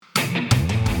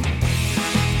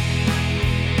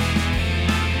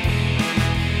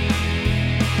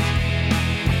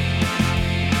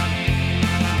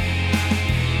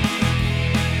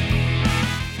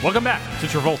Welcome back to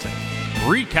Travolting,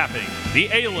 recapping the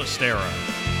A-list era.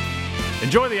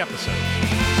 Enjoy the episode.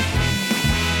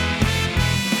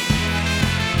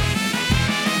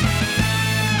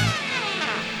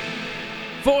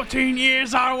 "14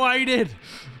 years I waited."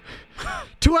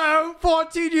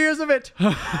 14 years of it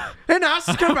in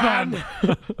Azkaban.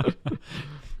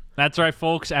 That's right,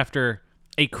 folks. After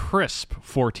a crisp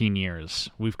 14 years,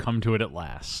 we've come to it at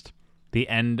last. The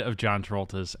end of John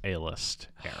Travolta's A-list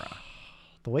era.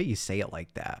 The way you say it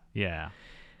like that. Yeah.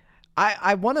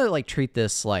 I want to like treat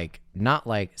this like not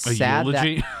like A sad.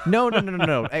 eulogy? No.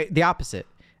 The opposite.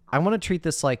 I want to treat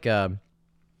this like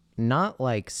not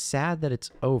like sad that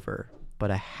it's over, but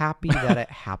a happy that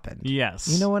it happened. Yes.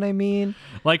 You know what I mean?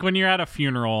 Like when you're at a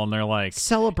funeral and they're like,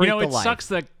 Celebrate you know, the it life. sucks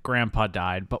that Grandpa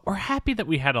died, but we're happy that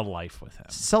we had a life with him.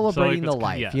 Celebrating So, the like,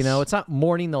 life. yes. You know, it's not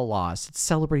mourning the loss. It's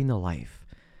celebrating the life.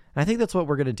 And I think that's what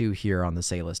we're going to do here on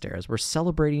this A-list era. Is we're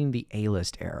celebrating the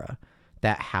A-list era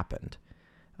that happened.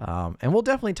 And we'll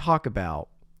definitely talk about,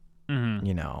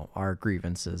 you know, our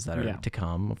grievances that are to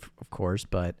come, of course.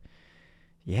 But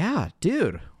yeah,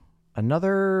 dude,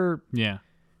 another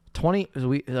 20.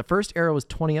 The first era was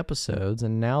 20 episodes,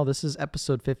 and now this is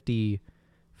episode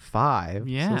 55.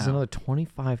 Yeah. So there's another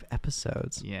 25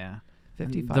 episodes. Yeah.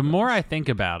 55. The more I think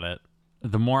about it,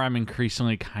 the more I'm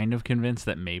increasingly kind of convinced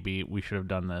that maybe we should have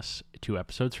done this 2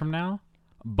 episodes from now,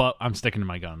 but I'm sticking to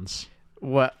my guns.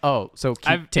 What? Oh, so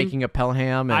keep taking a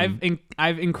Pelham. And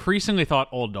I've increasingly thought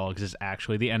Old Dogs is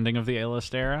actually the ending of the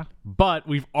A-list era, but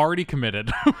we've already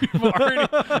committed. we've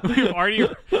already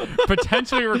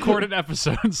potentially recorded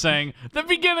episodes saying the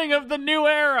beginning of the new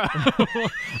era.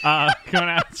 Coming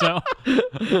out. So,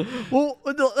 well,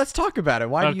 let's talk about it.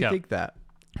 Why do you think that?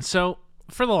 So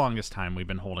for the longest time, we've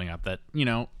been holding up that, you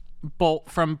know,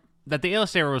 that the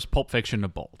A-list era was Pulp Fiction to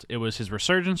Bolt. It was his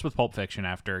resurgence with Pulp Fiction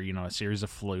after, you know, a series of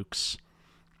flukes.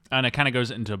 And it kind of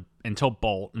goes until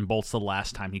Bolt, and Bolt's the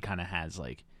last time he kind of has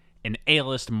like an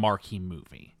A-list marquee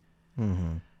movie.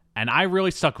 Mm-hmm. And I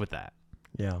really stuck with that.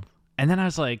 Yeah. And then I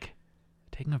was like,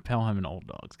 taking a Pelham and Old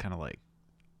Dogs, kind of like,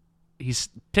 he's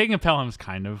taking a Pelham's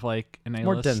kind of like an A-list.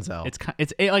 More Denzel.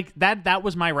 It's like that. That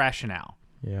was my rationale.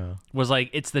 Yeah. Was like,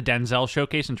 it's the Denzel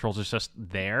showcase, and Travolta's just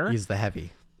there. He's the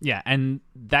heavy. Yeah, and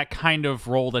that kind of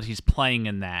role that he's playing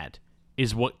in that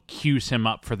is what cues him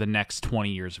up for the next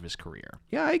 20 years of his career.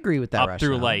 Yeah, I agree with that. Up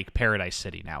through like Paradise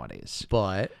City nowadays.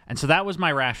 And so that was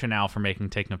my rationale for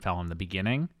making Taking a Pelham the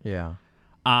beginning. Yeah.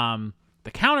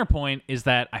 The counterpoint is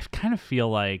that I kind of feel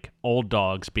like Old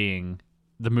Dogs being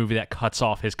the movie that cuts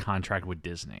off his contract with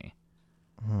Disney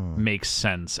makes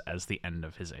sense as the end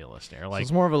of his A-list era. Like, so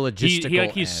it's more of a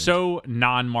logistical he's so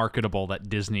non-marketable that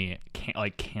Disney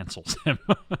cancels him.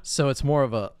 So it's more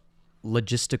of a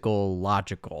logistical,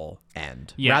 logical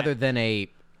end rather than a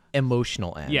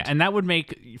emotional end. Yeah, and that would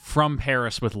make From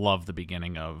Paris with Love the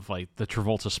beginning of like the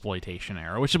Travolta exploitation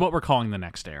era, which is what we're calling the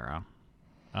next era.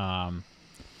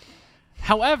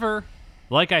 However,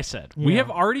 like I said, we have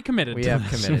already committed to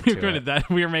this. We've committed that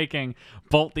we are making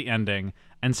Bolt the ending.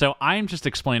 And so I'm just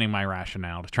explaining my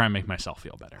rationale to try and make myself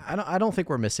feel better. I don't think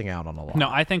we're missing out on a lot. No,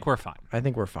 I think we're fine.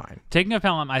 Taking a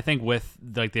Pelham, I think with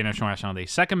like the initial rationale, the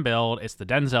second build, it's the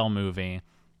Denzel movie.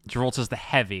 Travolta's the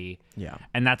heavy. Yeah.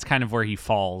 And that's kind of where he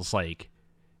falls,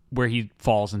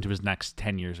 into his next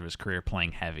 10 years of his career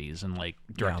playing heavies and like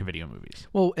direct-to-video movies.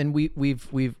 Well, and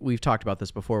we've talked about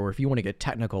this before, where if you want to get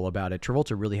technical about it,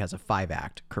 Travolta really has a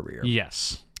 5-act career.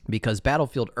 Yes. Because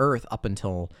Battlefield Earth up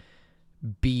until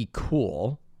Be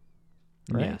Cool,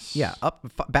 right? Yes. Yeah,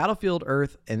 Battlefield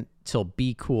Earth until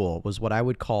Be Cool was what I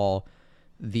would call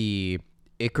the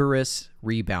Icarus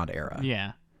rebound era.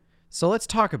 Yeah. So let's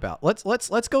talk about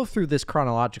let's go through this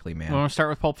chronologically, man. You want to start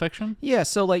with Pulp Fiction? Yeah.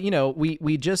 So like, you know,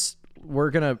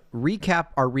 we're gonna recap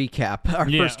our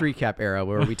first recap era,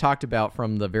 where we talked about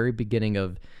from the very beginning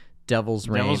of Devil's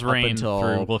Reign up until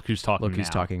through Look Who's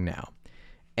Talking Now.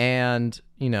 And,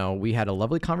 you know, we had a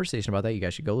lovely conversation about that. You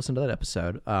guys should go listen to that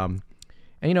episode. And,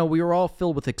 you know, we were all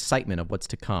filled with excitement of what's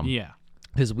to come. Yeah.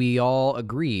 Because we all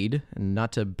agreed, and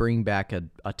not to bring back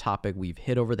a topic we've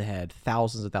hit over the head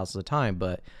thousands of times,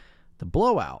 but the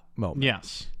blowout moment.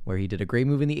 Yes. Where he did a great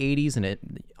movie in the 80s, and it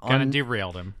kind of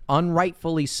derailed him.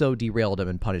 Unrightfully so derailed him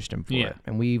and punished him for it.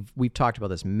 And we've talked about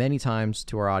this many times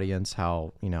to our audience,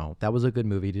 how, you know, that was a good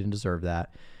movie. He didn't deserve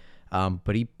that.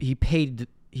 But he paid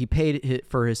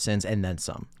for his sins and then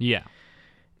some. Yeah.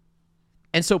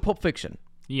 And so Pulp Fiction.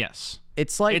 Yes.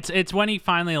 It's like it's when he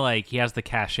finally he has the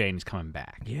cachet and he's coming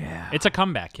back. Yeah. It's a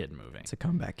comeback kid movie.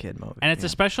 And it's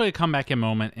especially a comeback kid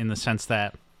moment in the sense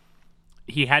that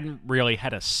he hadn't really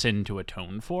had a sin to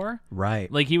atone for. Right.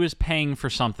 Like he was paying for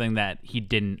something that he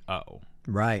didn't owe.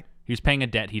 Right. He was paying a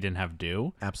debt he didn't have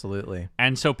due. Absolutely.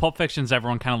 And so Pulp Fiction's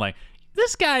everyone kind of like,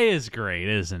 this guy is great,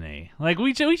 isn't he? Like,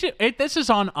 this is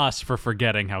on us for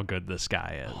forgetting how good this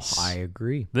guy is. I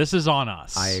agree. This is on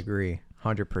us. I agree.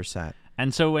 100%.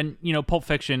 And so when, Pulp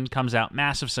Fiction comes out,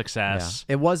 massive success.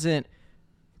 Yeah. It wasn't,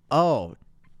 oh,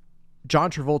 John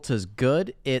Travolta's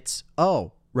good. It's,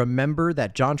 oh, remember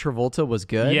that John Travolta was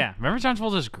good? Yeah. Remember John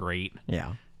Travolta's great?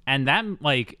 Yeah. And that,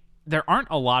 like, there aren't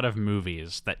a lot of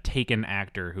movies that take an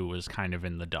actor who was kind of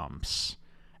in the dumps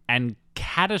and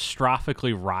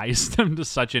catastrophically rise them to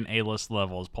such an A-list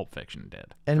level as Pulp Fiction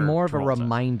did. And more of a Travolta.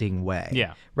 reminding way.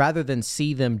 Yeah. Rather than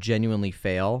see them genuinely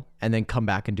fail and then come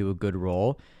back and do a good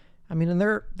role. I mean, and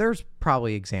there's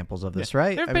probably examples of this,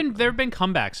 right? There have been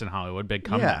comebacks in Hollywood, big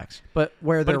comebacks. Yeah, but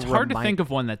where they're But it's hard to think of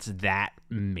one that's that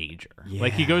major.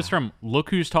 Like, he Yeah. goes from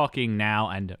Look Who's Talking Now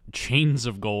and Chains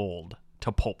of Gold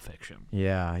to Pulp Fiction.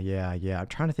 Yeah. I'm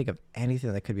trying to think of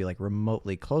anything that could be like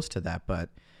remotely close to that, but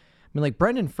I mean, like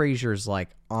Brendan Fraser's like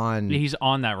on. He's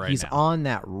on that right He's now. on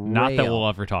that rail. Not that we'll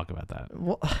ever talk about that.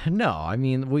 Well, no, I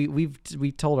mean we've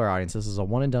told our audience this is a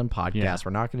one and done podcast. Yeah.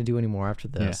 We're not going to do any more after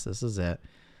this. Yeah. This is it.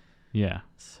 Yeah.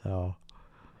 So,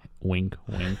 Wink,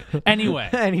 wink. Anyway.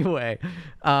 anyway,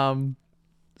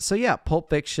 so yeah, Pulp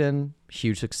Fiction,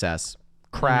 huge success.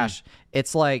 Crash.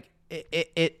 It's like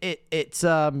it's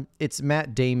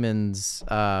Matt Damon's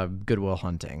Good Will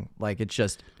Hunting. Like it's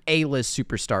just A-list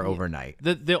superstar overnight.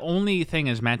 The only thing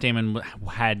is Matt Damon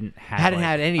hadn't Hadn't like,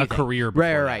 had anything. a career before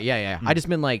Right. that. Yeah. I just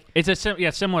mean like It's a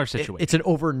similar situation. it's an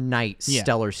overnight Yeah.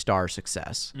 stellar star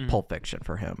success. Pulp Fiction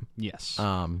for him. yes.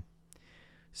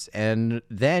 And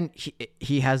then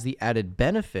he has the added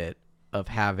benefit of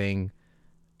having,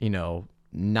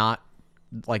 not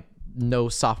like no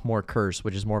sophomore curse,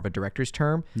 which is more of a director's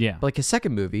term. Yeah. But like his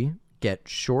second movie, Get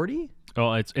Shorty.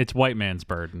 Well, it's white man's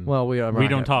burden. Well, we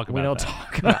don't talk about we don't that.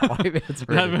 talk about White Man's that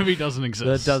Burden. movie doesn't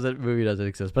exist. Movie doesn't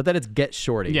exist. But then it's Get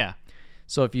Shorty. Yeah.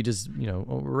 So if you just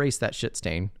erase that shit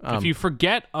stain, If you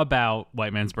forget about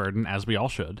White Man's Burden, as we all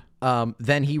should,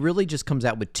 then he really just comes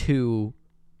out with two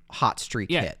hot streak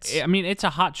hits. I mean, it's a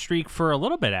hot streak for a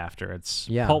little bit after. It's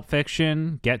Yeah. Pulp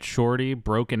Fiction, Get Shorty,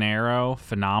 Broken Arrow,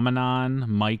 Phenomenon,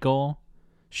 Michael,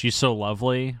 She's So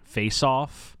Lovely, Face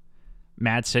Off,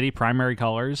 Mad City, Primary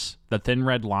Colors, The Thin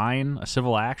Red Line, A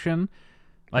Civil Action.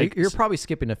 Like You're probably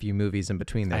skipping a few movies in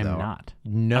between there, I'm though. not.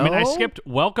 No, I mean, I skipped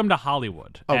Welcome to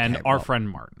Hollywood and Okay, Our well- Friend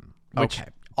Martin. Which Okay.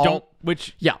 don't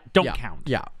Yeah, don't yeah, count.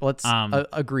 Yeah, let's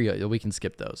agree. We can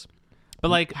skip those. But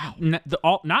like,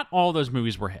 not all those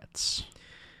movies were hits,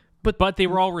 but they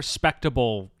were all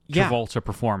respectable Yeah. Travolta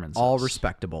performances. All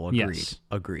respectable. Agreed. Yes.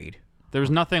 Agreed. There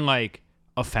was nothing like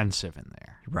offensive in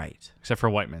there, Right. except for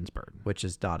White Man's Burden. Which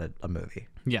is not a movie.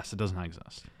 Yes, it does not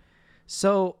exist.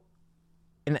 So,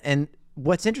 and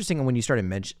what's interesting when you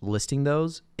started listing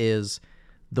those is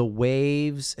the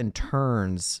waves and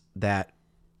turns that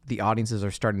the audiences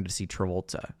are starting to see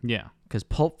Travolta. Yeah. Because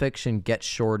Pulp Fiction, Get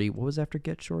Shorty. What was after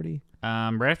Get Shorty?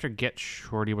 Right after Get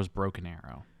Shorty was Broken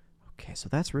Arrow. Okay, so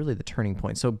that's really the turning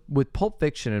point. So with Pulp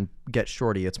Fiction and Get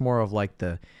Shorty, it's more of like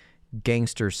the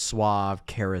gangster, suave,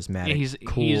 charismatic,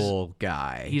 cool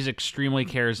guy. He's extremely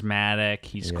charismatic.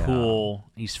 He's Yeah.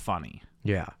 cool. He's funny.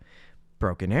 Yeah.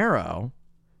 Broken Arrow,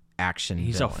 action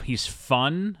villain. He's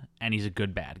fun and he's a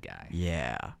good bad guy.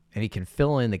 Yeah. And he can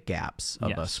fill in the gaps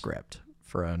of a Yes. script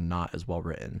for a not as well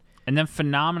written. And then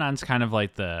Phenomenon's kind of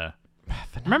like the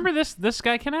remember this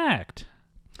guy can act.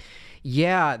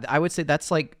 Yeah, I would say that's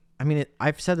like, I mean,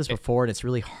 I've said this before, and it's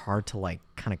really hard to like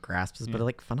kind of grasp this, but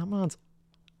like Phenomenon's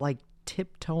like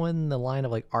tiptoeing the line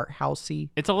of like art housey.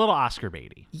 It's a little Oscar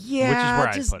baity. Yeah, which is where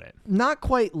I just put it. Not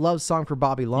quite Love Song for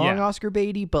Bobby Long, Yeah. Oscar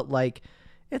Beatty, but like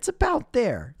it's about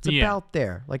there. It's Yeah. about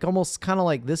there. Like almost kind of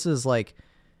like this is like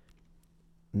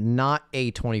not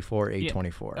A24,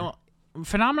 A24. Well,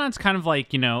 Phenomenon's kind of like,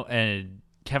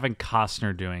 Kevin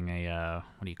Costner doing a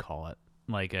what do you call it?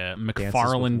 Like a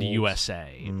McFarland Wolves.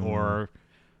 USA or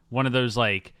one of those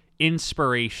like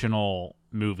inspirational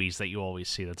movies that you always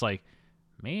see. That's like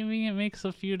maybe it makes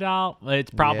a few dollars.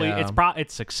 It's probably Yeah.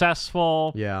 it's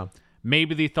successful. Yeah.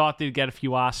 Maybe they thought they'd get a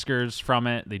few Oscars from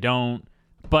it. They don't.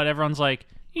 But everyone's like,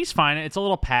 he's fine. It's a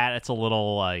little pat. It's a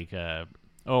little like a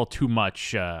little too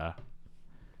much.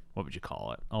 What would you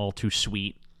call it? A little too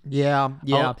sweet. Yeah.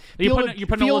 Oh, you're putting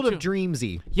a Field little of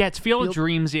Dreamsy. Yeah, it's Field of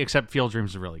Dreamsy, except Field of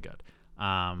Dreams is really good.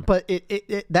 But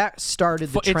it that started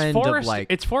the trend of like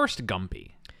it's Forrest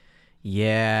Gumpy.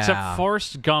 yeah, Except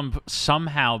Forrest Gump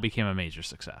somehow became a major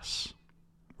success.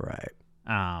 right.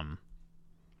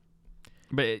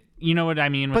 But you know what I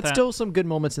mean with But that? still some good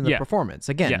moments in the Yeah. performance.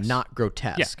 Again, Yes. not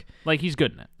grotesque. Like he's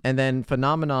good in it. And then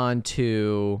Phenomenon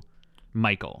to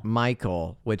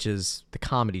Michael, which is the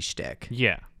comedy shtick.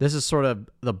 Yeah. This is sort of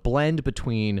the blend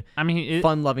between I mean,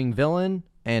 fun-loving villain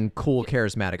and cool,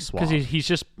 charismatic suave. because he's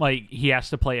just like, he has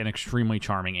to play an extremely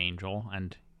charming angel,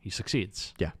 and he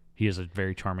succeeds. Yeah. He is a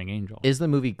very charming angel. Is the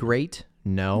movie great?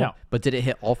 No. But did it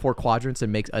hit all 4 quadrants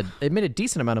and it made a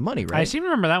decent amount of money, right? I seem to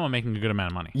remember that one making a good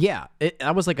amount of money. Yeah,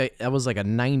 that was like a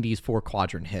 90s 4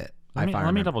 quadrant hit. Let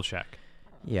me double check.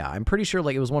 Yeah, I'm pretty sure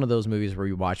like it was one of those movies where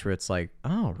you watch where it's like,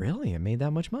 oh, really? It made that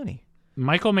much money.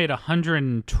 Michael made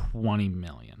 $120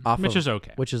 million, which is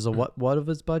okay. Which is a what of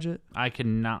his budget? I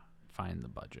cannot find the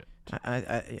budget,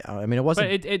 I mean, it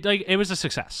wasn't. but it was a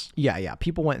success. Yeah.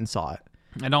 People went and saw it.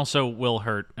 And also, Will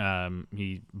Hurt,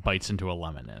 he bites into a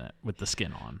lemon in it with the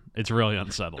skin on. It's really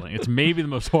unsettling. It's maybe the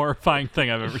most horrifying thing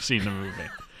I've ever seen in a movie.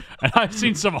 And I've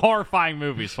seen some horrifying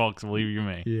movies, folks, believe you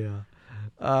me. Yeah.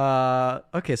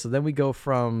 Okay, so then we go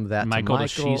from that Michael to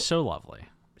to She's So Lovely.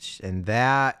 And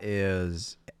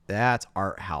that's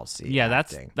art housey. Yeah,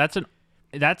 acting.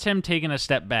 that's him taking a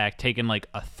step back, taking like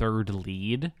a third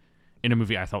lead in a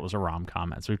movie I thought was a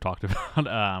rom-com, as we've talked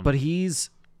about. But he's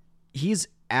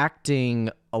acting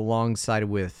alongside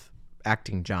with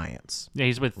acting giants. Yeah,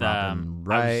 he's with Robin I was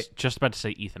Wright. just about to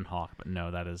say Ethan Hawke, but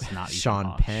no, that is not Ethan Sean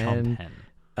Hawke. Penn. Sean Penn.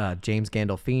 James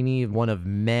Gandolfini, one of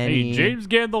many. Hey, James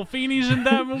Gandolfini's in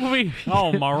that movie.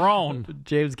 Oh, Maroon.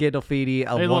 James Gandolfini,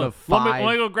 Hey, one look, of 5.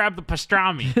 Let me go grab the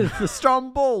pastrami. The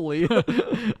Stromboli.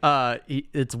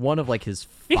 It's one of like his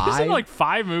 5. He's in like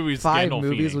 5 movies. 5 Gandolfini.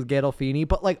 movies with Gandolfini,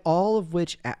 but like all of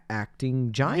which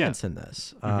acting giants in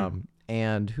this.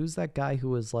 And who's that guy who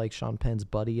was like Sean Penn's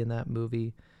buddy in that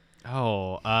movie?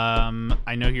 Oh,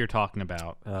 I know who you're talking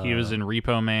about. He was in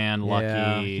Repo Man,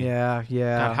 Lucky. Yeah.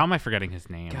 God, how am I forgetting his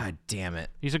name? God damn it!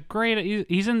 He's a great.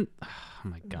 He's in. Oh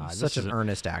my God, Such an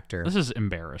earnest actor. This is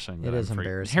embarrassing. It is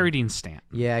embarrassing. Harry Dean Stanton.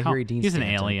 Yeah, Harry Dean He's Stanton.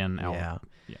 an alien.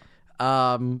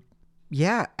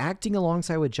 Yeah, acting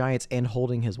alongside with giants and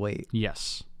holding his weight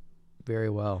Yes. very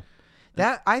well.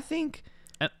 That I think.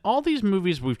 And all these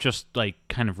movies we've just like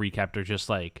kind of recapped are just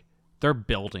like they're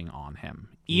building on him.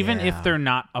 Even Yeah. if they're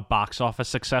not a box office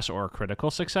success or a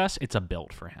critical success, it's a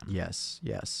build for him. Yes.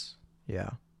 Yeah.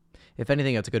 If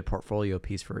anything, it's a good portfolio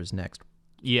piece for his next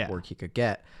work he could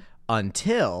get.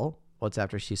 Until what's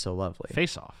after She's So Lovely?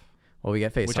 Face Off. Well, we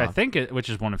get Face Which Off. I think which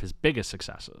is one of his biggest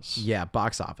successes. Yeah,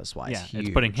 box office wise. Yeah, huge.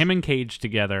 it's putting him and Cage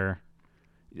together.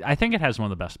 I think it has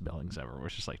one of the best billings ever,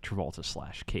 which is like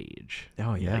Travolta / Cage.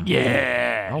 Oh yeah.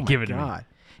 Yeah. Oh my Give it God.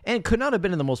 And it could not have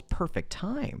been in the most perfect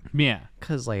time. to me. Yeah.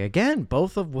 Because, like, again,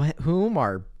 both of whom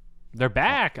are They're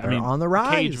back. They're on the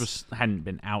rise. Cage hadn't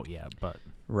been out yet, but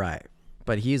right.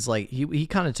 But he's like he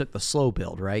kind of took the slow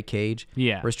build, right, Cage?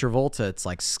 Yeah. Whereas Travolta, it's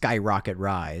like skyrocket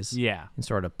rise. yeah. And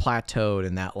sort of plateaued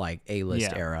in that like A-list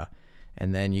Yeah. era.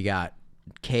 And then you got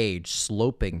Cage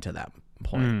sloping to that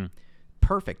point.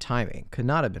 Perfect timing. Could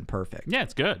not have been perfect. Yeah,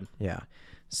 it's good. Yeah.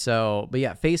 So, but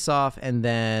yeah, Face Off and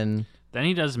then Then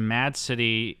he does Mad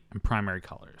City and Primary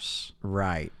Colors,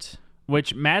 right.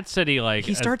 which Mad City like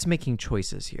He starts making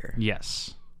choices here.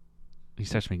 yes, he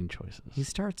starts making choices. He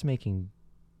starts making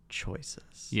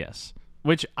choices. Yes,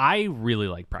 which I really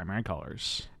like Primary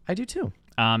Colors. I do too.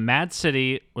 Mad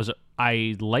City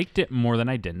I liked it more than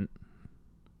I didn't.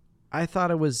 I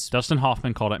thought it was Dustin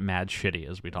Hoffman called it Mad Shitty,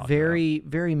 as we talked very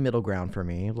middle ground for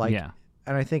me. Like, Yeah.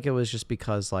 and I think it was just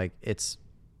because like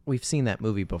we've seen that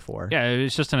movie before. about. Yeah, it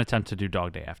was just an attempt to do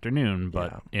Dog Day Afternoon,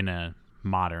 but in a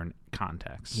modern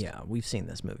context. Yeah, we've seen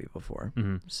this movie before.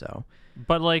 So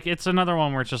But like, it's another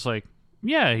one where it's just like,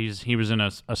 yeah, he was in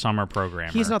a summer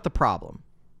programmer. he's not the problem.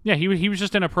 Yeah, he was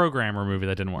just in a programmer movie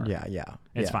that didn't work. Yeah.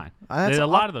 It's yeah. fine. That's A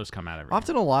lot of those come out every year.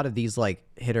 often a lot of these like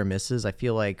hit or misses. I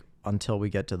feel like until we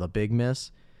get to the big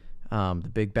miss, the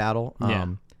big battle,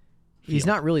 he's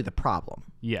not really the problem.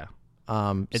 Yeah.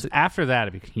 It's So after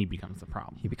that he becomes the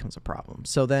problem. he becomes a problem.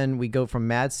 So then we go from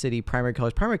Mad City, Primary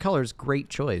Colors. Primary Colors, great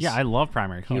choice. Yeah, I love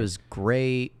Primary he Colors. was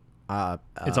great.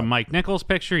 It's a Mike Nichols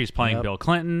picture. He's playing Yep. Bill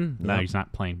Clinton. No, Yep. he's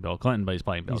not playing Bill Clinton, but he's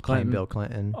playing Bill He's Clinton. playing Bill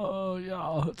Clinton. Oh,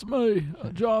 yeah, it's me,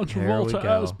 John There we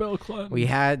go. Bill Clinton. We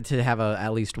had to have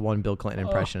at least one Bill Clinton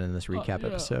impression in this recap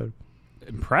episode.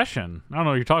 Impression? I don't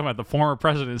know what you're talking about. The former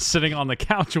president is sitting on the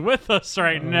couch with us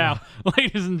right now.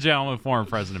 Ladies and gentlemen, former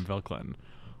President Bill Clinton.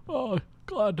 Oh,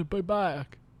 glad to be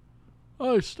back.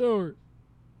 Oh, Stuart.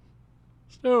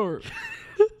 All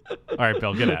right,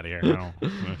 Bill, get out of here.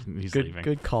 He's leaving.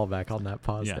 Good callback on that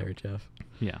pause Yeah. there, Jeff.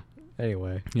 Yeah.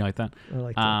 Anyway, You like that? I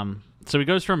like that. So he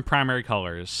goes from Primary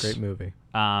Colors. Great movie.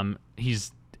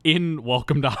 He's in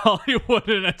Welcome to Hollywood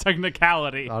in a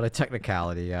technicality. On a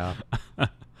technicality, yeah.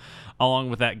 along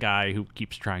with that guy who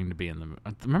keeps trying to be in the.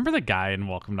 Remember the guy in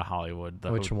Welcome to Hollywood?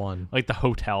 Which one? Like the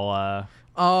hotel.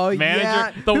 Oh manager,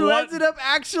 yeah, who ended up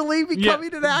actually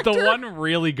becoming an actor. The one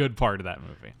really good part of that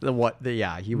movie.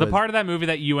 The part of that movie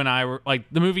that you and I were like,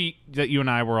 the movie that you and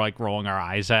I were like rolling our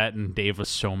eyes at, and Dave was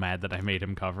so mad that I made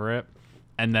him cover it.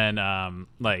 And then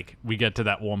like we get to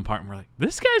that one part and we're like,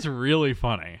 this guy's really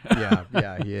funny.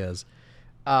 yeah, he is.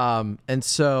 And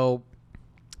so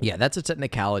yeah, that's a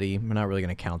technicality. We're not really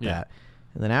going to count that.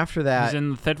 And then after that, he's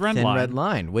in the Thin Red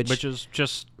Line, which is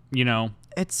just,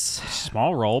 it's a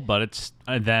small role, but it's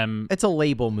them. It's a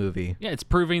label movie. Yeah, it's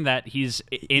proving that he's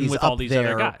with all these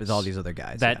other guys. With all these other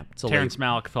guys. That Terrence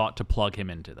Malick thought to plug him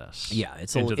into this. Yeah,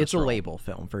 it's a label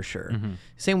film for sure. Mm-hmm.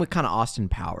 Same with kind of Austin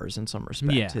Powers in some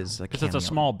respect. Yeah, because it's a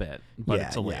small bit, but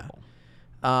it's a label.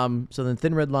 So then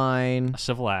Thin Red Line.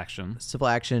 Civil Action.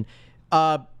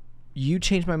 You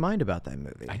changed my mind about that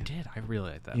movie. I did. I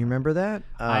really like that. You remember that?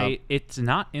 It's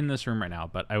not in this room right now,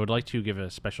 but I would like to give a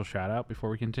special shout out before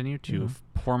we continue to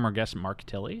former guest Mark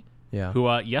Tilley,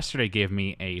 who yesterday gave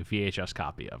me a VHS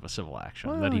copy of A Civil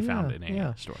Action that he found in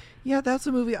a store. Yeah, that's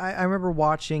a movie I remember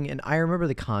watching, and I remember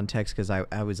the context because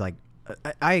I was like,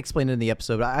 I explained it in the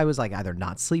episode, but I was like either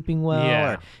not sleeping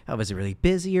well or I was really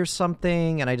busy or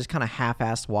something, and I just kind of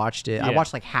half-assed watched it. I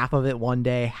watched like half of it one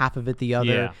day, half of it the other.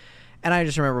 Yeah. And I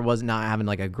just remember was not having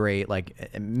like a great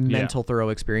mental thorough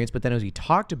experience. But then as we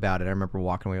talked about it, I remember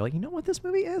walking away like, you know what, this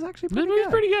movie is actually pretty good. This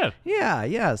movie's pretty good.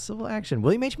 Yeah, Civil Action.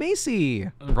 William H. Macy.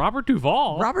 Robert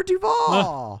Duvall.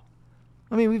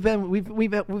 I mean, we've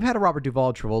had a Robert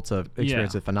Duvall Travolta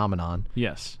experience with Phenomenon.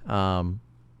 Yes. When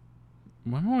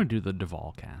will we do the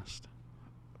Duvall cast?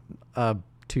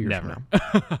 2 years from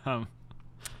now.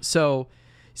 So,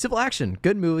 Civil Action,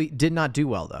 good movie. Did not do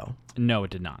well though. No,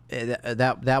 it did not.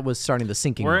 That was starting the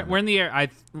sinking. We're in the air.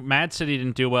 Mad City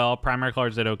didn't do well. Primary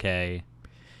Colors did okay.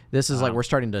 This is we're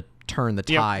starting to turn the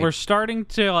tide. Yeah, we're starting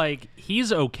to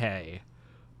he's okay,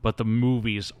 but the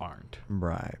movies aren't.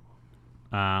 Right.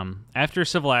 After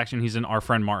Civil Action, he's in Our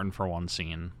Friend Martin for one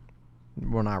scene.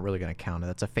 We're not really going to count it.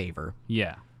 That's a favor.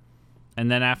 Yeah. And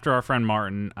then after Our Friend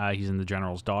Martin, he's in The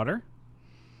General's Daughter.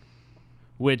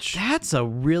 That's a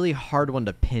really hard one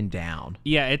to pin down.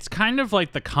 Yeah, it's kind of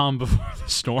like the calm before the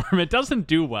storm. It doesn't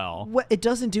do well. It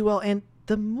doesn't do well, and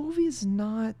the movie's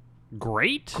not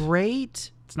great.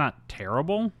 It's not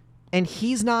terrible. And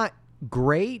he's not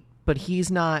great, but he's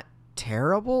not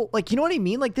terrible. You know what I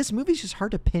mean? This movie's just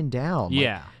hard to pin down.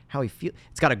 Yeah. How he feels.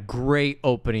 It's got a great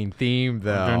opening theme,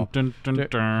 though. Hold on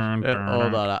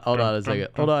a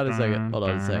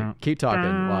second. Keep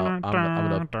talking while I'm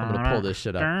gonna pull this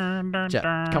shit up.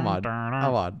 Jeff, come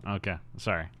on. Okay,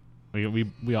 sorry.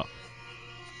 We all.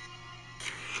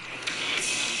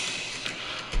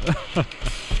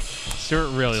 Stuart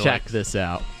really check this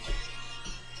out.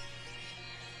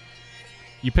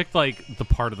 You picked the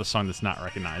part of the song that's not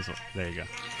recognizable. There you go.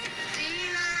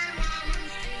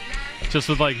 Just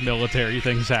with military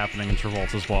things happening and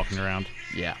Travolta's walking around.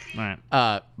 Yeah. All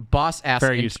right. Boss asked.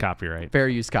 Fair use copyright. Fair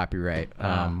use copyright.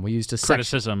 We used a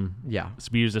criticism. Yeah.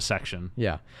 We used a section.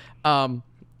 Yeah.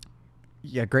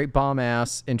 Yeah. Great bomb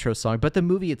ass intro song, but the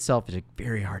movie itself is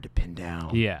very hard to pin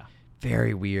down. Yeah.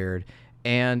 Very weird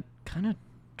and kind of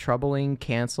troubling,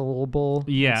 cancelable.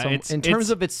 Yeah. In terms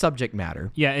of its subject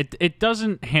matter. Yeah. It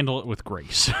doesn't handle it with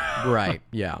grace. Right.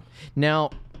 Yeah. Now.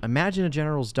 Imagine a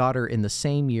General's Daughter in the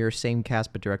same year, same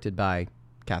cast, but directed by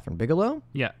Catherine Bigelow.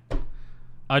 Yeah,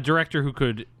 a director who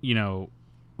could,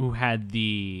 who had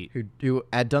the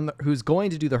who's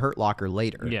going to do The Hurt Locker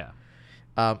later. Yeah,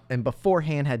 and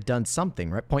beforehand had done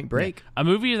something, right? Point Break, a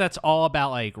movie that's all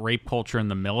about rape culture in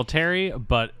the military,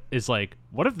 but is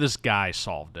what if this guy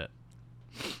solved it?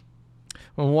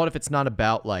 Well, what if it's not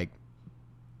about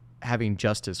having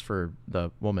justice for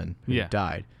the woman who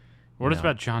died? What if it's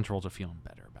about John Travolta feeling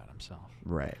better about himself?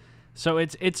 Right. So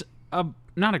it's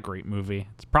not a great movie.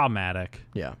 It's problematic.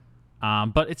 Yeah.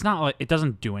 But it's not it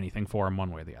doesn't do anything for him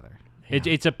one way or the other. Yeah.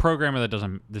 It's a programmer that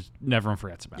everyone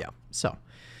forgets about. Yeah.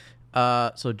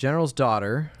 So General's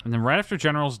Daughter, and then right after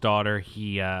General's Daughter,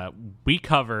 we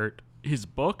covered his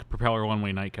book, Propeller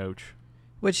One-Way Night Coach.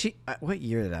 Which what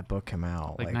year did that book come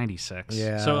out? 96.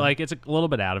 Yeah. So it's a little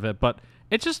bit out of it, but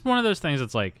it's just one of those things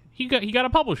that's he got a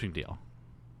publishing deal.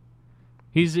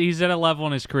 He's at a level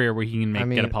in his career where he can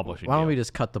get a publishing deal. Why don't we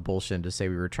just cut the bullshit and just say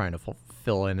we were trying to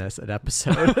fill in as an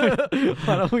episode?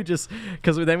 Why don't we just...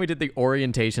 Because then we did the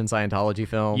Orientation Scientology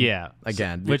film. Yeah.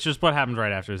 Again. Which is what happened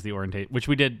right after is the Orientation... Which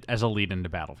we did as a lead into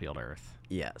Battlefield Earth.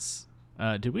 Yes.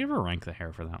 Did we ever rank the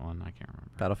hair for that one? I can't remember.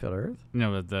 Battlefield Earth?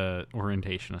 No, the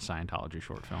Orientation of Scientology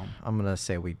short film. I'm going to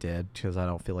say we did because I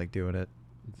don't feel like doing it.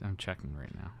 I'm checking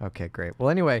right now. Okay, great. Well,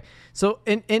 anyway, so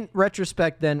in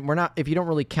retrospect, then we're not. If you don't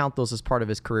really count those as part of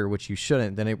his career, which you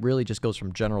shouldn't, then it really just goes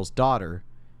from General's Daughter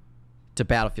to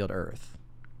Battlefield Earth.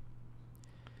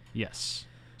 Yes.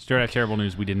 Straight out terrible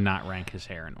news. We did not rank his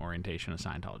hair in Orientation, a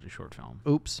Scientology short film.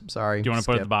 Oops, sorry. Do you want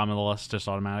to put it at the bottom of the list just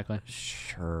automatically?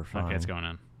 Sure, fine. Okay, it's going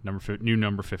in. New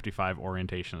number 55,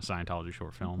 Orientation, a Scientology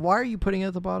short film. Why are you putting it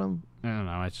at the bottom? I don't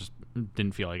know. I just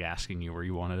didn't feel like asking you where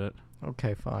you wanted it.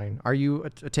 Okay, fine. Are you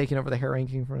taking over the hair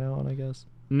ranking from now on, I guess?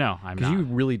 No, I'm not. Because you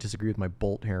really disagree with my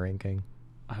Bolt hair ranking.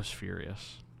 I was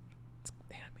furious. It's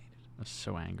animated. I was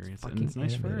so angry. It's fucking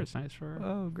nice for her. animated. It's nice for her.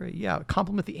 Oh, great. Yeah,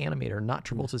 compliment the animator, not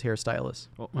Travolta's hairstylist.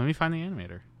 Well, let me find the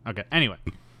animator. Okay, anyway.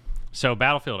 So,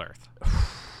 Battlefield Earth.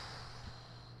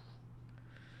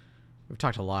 We've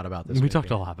talked a lot about this We movie.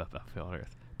 talked a lot about Battlefield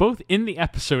Earth. Both in the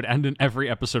episode and in every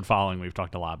episode following, we've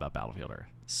talked a lot about Battlefield Earth.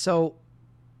 So,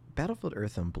 Battlefield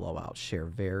Earth and Blowout share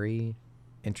very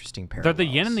interesting They're parallels. the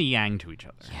yin and the yang to each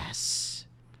other. Yes.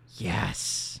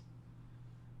 Yes.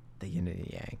 The yin and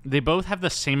the yang. They both have the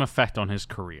same effect on his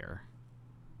career,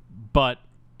 but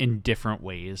in different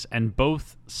ways, and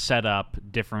both set up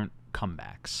different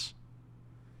comebacks.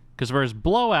 Because whereas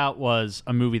Blowout was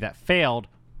a movie that failed,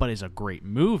 but is a great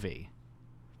movie,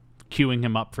 queuing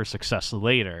him up for success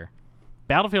later,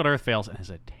 Battlefield Earth fails and is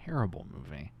a terrible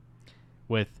movie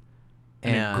with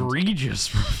an egregious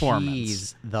performance.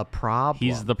 He's the problem.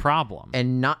 He's the problem.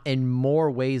 And not in more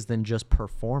ways than just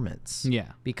performance.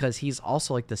 Yeah. Because he's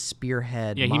also like the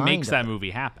spearhead. Yeah, he mind makes of that it.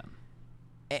 movie happen.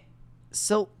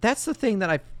 So that's the thing that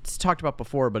I've talked about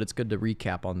before, but it's good to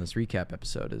recap on this recap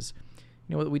episode is,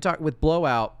 we talked with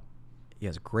Blowout. He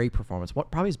has a great performance.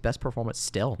 Probably his best performance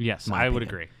still. Yes, in my I would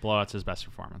opinion. agree. Blowout's his best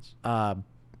performance.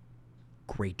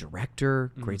 Great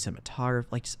director, great cinematography,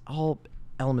 like just all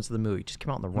elements of the movie just came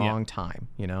out in the wrong time,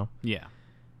 Yeah.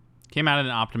 Came out in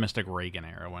an optimistic Reagan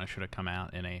era when it should have come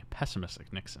out in a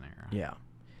pessimistic Nixon era. Yeah.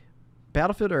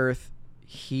 Battlefield Earth,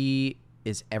 he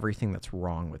is everything that's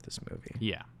wrong with this movie.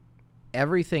 Yeah.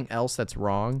 Everything else that's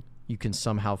wrong, you can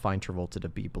somehow find Travolta to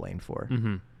be blamed for.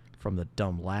 Mm-hmm. From the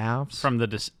dumb laughs, From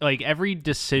the every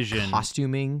decision,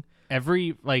 costuming,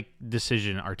 every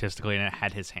decision artistically, and it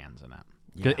had his hands in it.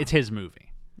 'Cause Yeah. it's his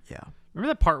movie. yeah.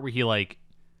 Remember that part where he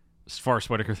Forrest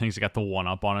Whitaker thinks he got the one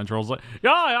up on it. Joel's like,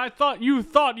 "Yeah, I thought you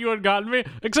had gotten me,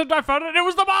 except I found it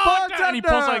was the bartender." And he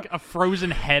pulls a frozen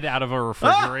head out of a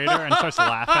refrigerator and starts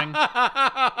laughing.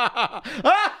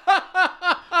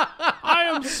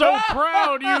 I am so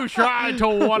proud you tried to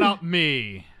one up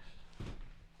me.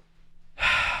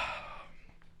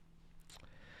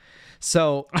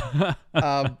 So,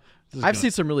 I've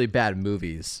seen some really bad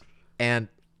movies, and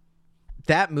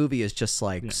that movie is just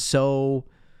so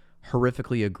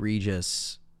horrifically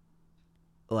egregious.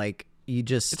 Like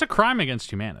It's a crime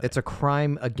against humanity. it's a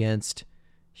crime against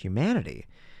humanity,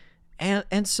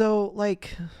 and so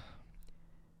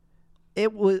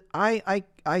it was. I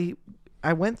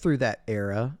went through that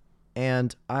era,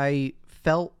 and I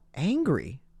felt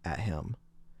angry at him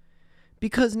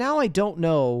because now I don't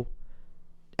know.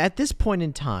 At this point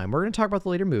in time, we're going to talk about the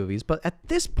later movies, but at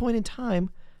this point in time,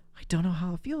 I don't know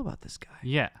how I feel about this guy.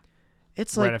 Yeah.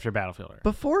 It's Right like after Battlefield Earth.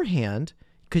 beforehand,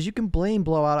 because you can blame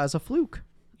Blowout as a fluke,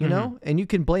 you know, and you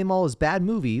can blame all his bad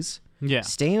movies. Yeah.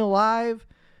 Staying Alive,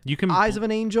 You can Eyes of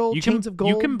an Angel, Chains of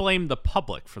Gold. You can blame the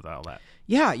public for all that.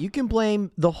 Yeah, you can blame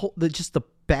just the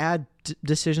bad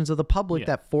decisions of the public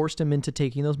that forced him into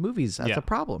taking those movies as a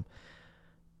problem.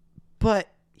 But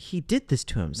he did this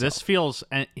to himself.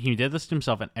 He did this to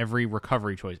himself, and every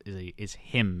recovery choice is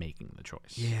him making the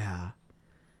choice. Yeah.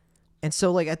 And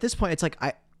so at this point, it's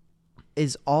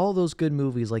is all those good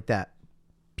movies like that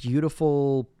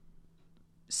beautiful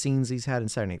scenes he's had in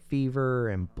Saturday Night Fever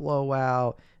and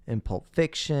Blowout and Pulp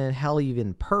Fiction, hell,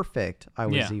 even Perfect. I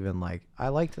was even I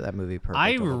liked that movie Perfect.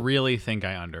 I really think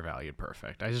I undervalued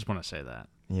Perfect. I just want to say that.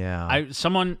 Yeah.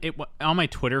 On my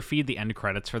Twitter feed, the end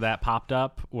credits for that popped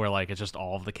up where it's just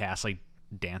all of the cast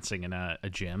dancing in a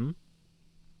gym,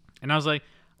 and I was like,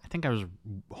 I think I was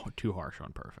too harsh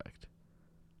on Perfect.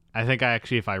 I think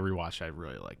if I rewatched, I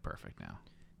really like Perfect now.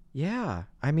 Yeah.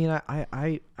 I mean,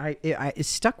 it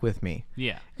stuck with me.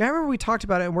 Yeah. I remember we talked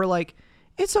about it and we're like,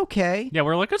 it's okay. Yeah,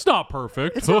 we're like, it's not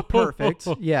perfect. It's not perfect.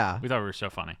 Yeah. We thought we were so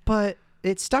funny. But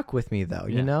it stuck with me though,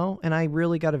 you know? And I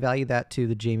really got to value that to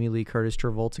the Jamie Lee Curtis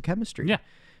Travolta chemistry. Yeah.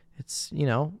 It's,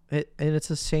 and it's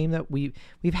a shame that we've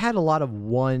had a lot of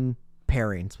one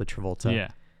pairings with Travolta. Yeah.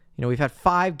 We've had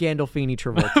 5 Gandolfini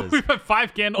Travoltas. We've had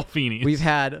 5 Gandolfinis. We've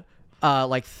had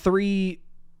 3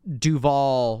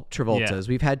 Duvall Travoltas. Yeah.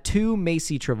 We've had 2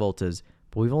 Macy Travoltas,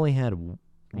 but we've only had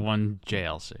one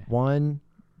JLC. one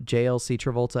JLC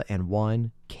Travolta and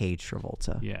one Cage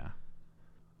Travolta. Yeah.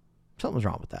 Something's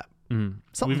wrong with that.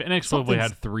 We've inexplicably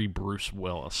had 3 Bruce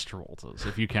Willis Travoltas,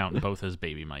 if you count both as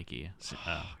Baby Mikey.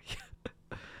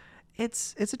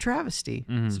 It's a travesty.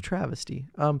 It's a travesty.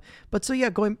 But so yeah,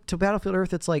 going to Battlefield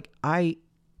Earth, it's like I'm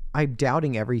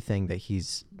doubting everything that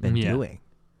he's been doing.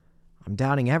 I'm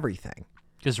doubting everything.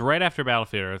 Because right after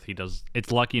Battlefield Earth, he does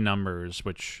It's Lucky Numbers,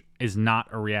 which is not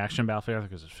a reaction to Battlefield Earth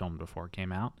because it's filmed before it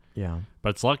came out. Yeah. But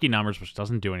it's Lucky Numbers, which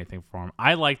doesn't do anything for him.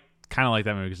 I kind of like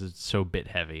that movie because it's so bit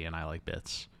heavy, and I like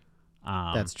bits.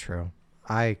 That's true.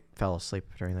 I fell asleep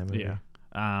during that movie. Yeah.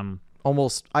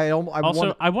 Almost. I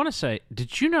want to say,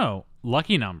 did you know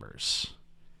Lucky Numbers?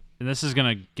 And this is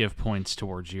gonna give points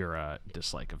towards your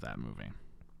dislike of that movie.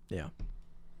 Yeah.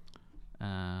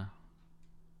 I'm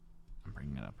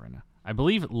bringing it up right now. I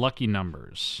believe Lucky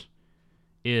Numbers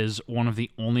is one of the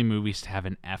only movies to have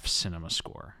an F cinema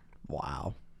score.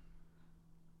 Wow.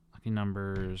 Lucky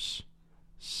Numbers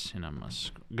cinema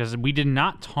score, because we did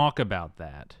not talk about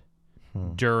that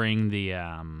during the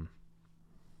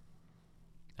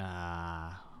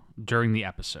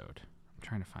episode. I'm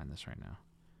trying to find this right now.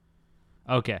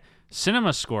 Okay,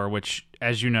 cinema score, which,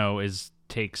 as you know,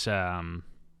 takes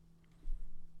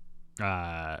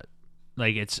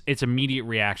it's immediate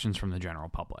reactions from the general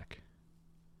public.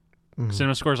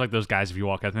 Cinema score is like those guys if you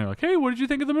walk out and they're like, "Hey, what did you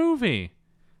think of the movie?"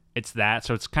 It's that,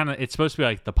 so it's supposed to be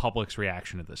like the public's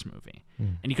reaction to this movie,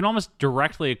 and you can almost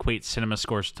directly equate cinema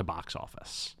scores to box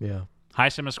office. Yeah. High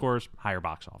cinema scores, higher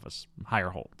box office, higher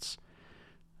holds.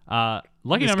 Lucky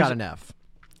It's Numbers got an F.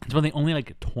 It's one of the only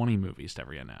 20 movies to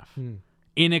ever get an F.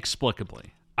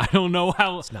 Inexplicably. I don't know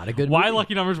how. It's not a good why movie.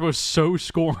 Lucky Numbers was so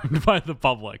scorned by the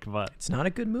public, but It's not a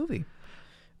good movie.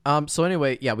 So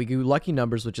anyway, yeah, we do Lucky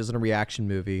Numbers, which isn't a reaction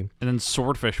movie. and then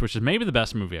Swordfish, which is maybe the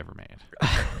best movie ever made.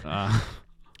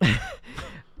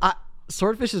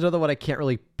 Swordfish is another one I can't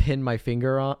really put my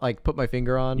finger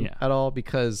on Yeah. at all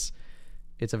because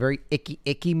it's a very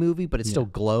icky movie, but it still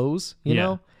glows, you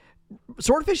know?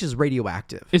 Swordfish is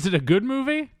radioactive. Is it a good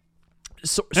movie?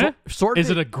 Swordfish, Is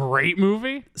it a great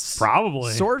movie?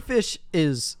 Probably. Swordfish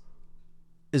is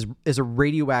a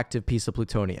radioactive piece of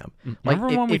plutonium. Remember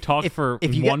when we talked if for you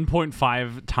get-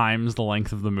 1.5 times the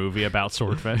length of the movie about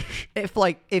Swordfish?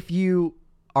 if you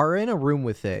are in a room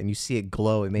with it and you see it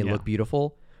glow, it may look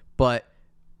beautiful, but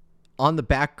on the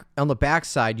back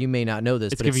side, you may not know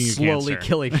this, but giving it's you slowly cancer.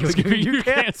 killing you. It's giving you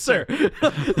cancer.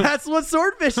 That's what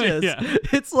Swordfish is. Yeah.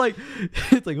 It's like,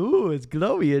 ooh, it's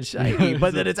glowy and shiny,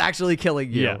 but then it's actually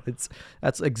killing you. Yeah.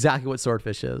 That's exactly what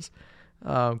Swordfish is.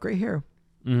 Great hair.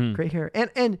 Great hair.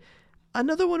 And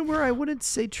another one where I wouldn't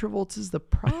say Travolta's the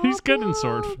problem. He's good in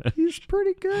Swordfish. He's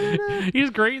pretty good in it.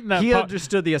 He's great in that He part.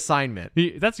 understood the assignment.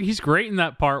 He's great in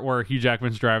that part where Hugh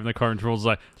Jackman's driving the car and Travolta's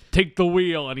like, take the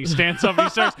wheel, and he stands up and he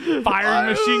starts firing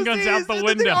machine guns out the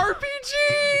window. The RPG.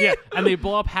 Yeah, and they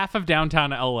blow up half of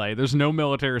downtown LA. There's no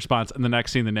military response, and the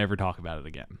next scene they never talk about it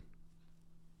again.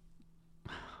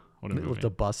 What a movie. With the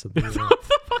bus and the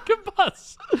the fucking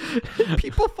bus.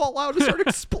 people fall out and start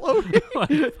exploding.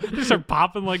 They start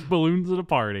popping like balloons at a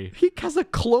party. He has a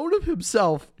clone of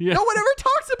himself. Yeah. No one ever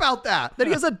talks about that. That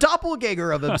he has a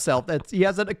doppelganger of himself. That he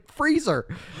has a freezer.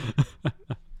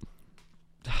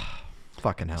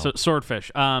 Fucking hell. So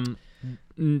Swordfish.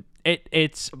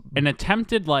 It's an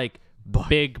attempted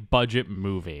big budget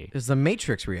movie. It's the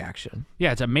Matrix reaction.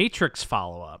 Yeah, it's a Matrix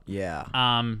follow up. Yeah.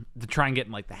 To try and get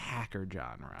in the hacker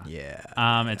genre. Yeah.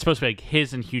 It's supposed to be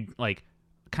his and Hugh,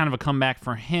 kind of a comeback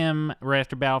for him right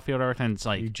after Battlefield Earth, and it's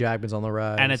Hugh Jackman's on the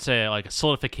rise. and it's a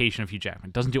solidification of Hugh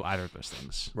Jackman. Doesn't do either of those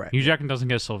things. Right. Hugh Jackman doesn't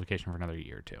get a solidification for another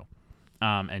year or two.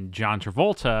 And John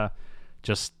Travolta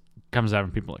just comes out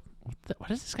and people are like, what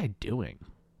is this guy doing?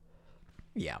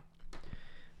 Yeah.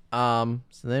 So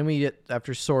then we get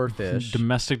after Swordfish.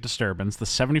 Domestic Disturbance, the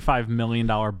 $75 million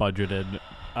budgeted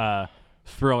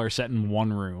thriller set in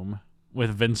one room with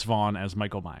Vince Vaughn as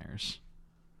Michael Myers.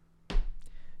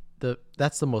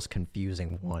 That's the most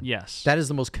confusing one. Yes. That is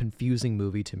the most confusing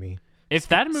movie to me. If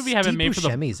that movie had been made for the...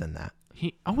 Buscemi's in that.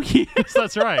 Yes,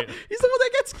 that's right. He's the one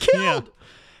that gets killed. Yeah.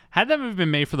 Had that movie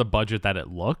been made for the budget that it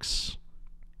looks,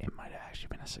 it might have actually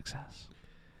been a success.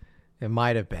 It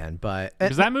might have been, but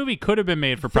Because that movie could have been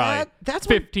made for probably that's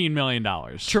what- $15 million.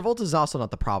 Travolta's also not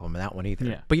the problem in that one either.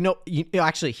 Yeah. But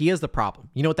actually, he is the problem.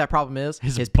 You know what that problem is?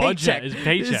 His budget, his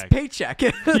paycheck.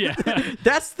 Yeah.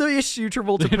 That's the issue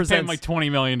Travolta They paid presents. him like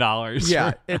 $20 million.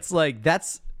 Yeah, it's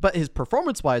that's. But his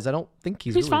performance-wise, I don't think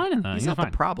he's He's fine in that. He's He's not fine.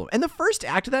 the problem. And the first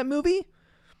act of that movie,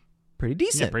 pretty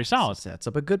decent. Yeah, pretty solid. Sets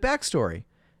up a good backstory,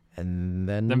 and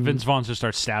then Then Vince Vaughn just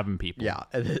starts stabbing people. yeah,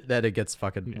 and then it gets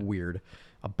fucking weird.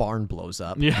 a barn blows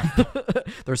up. Yeah.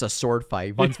 There's a sword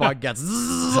fight. Von Vaughn gets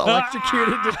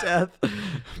electrocuted to death.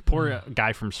 Poor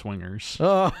guy from Swingers.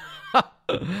 Oh.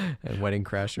 And Wedding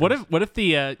Crashers. What if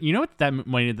the you know what that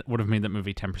would have made that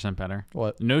movie 10% better?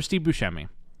 What? No Steve Buscemi.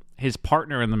 His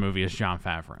partner in the movie is Jon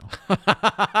Favreau.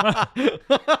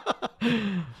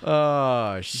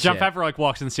 Oh shit. Jon Favreau like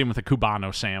walks in the scene with a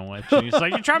Cubano sandwich, and he's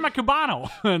like, "You try my Cubano,"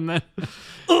 and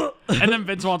then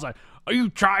Vince Vaughn's like, "Oh, you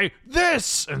try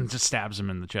this," and just stabs him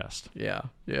in the chest. Yeah.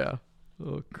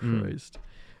 Oh Christ.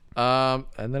 And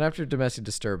then after Domestic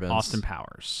Disturbance, Austin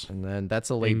Powers. and then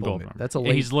that's a Aiden label. Goldberg. That's a Yeah,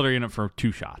 label. he's literally in it for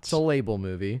 2 shots. It's a label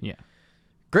movie. Yeah.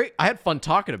 Great. I had fun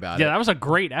talking about Yeah, it. that was a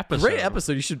great episode. Great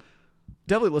episode. You should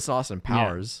definitely listen to Austin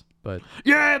Powers. But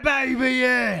Yeah, baby,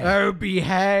 yeah. oh,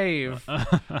 behave.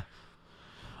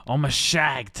 I'm a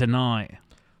shag tonight.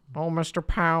 Oh, Mr.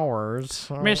 Powers.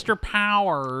 Mr.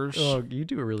 Powers. Oh, you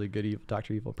do a really good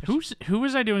Dr. Evil impression. Who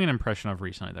was I doing an impression of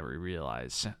recently that we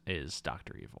realized is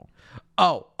Dr. Evil?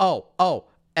 Edna Turnblad.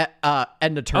 Oh,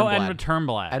 Edna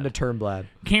Turnblad. Edna Turnblad.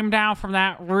 Came down from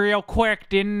that real quick,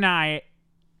 didn't I,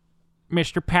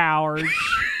 Mr. Powers?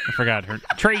 I forgot her.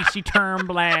 Tracy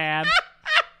Turnblad.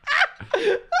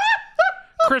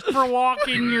 Christopher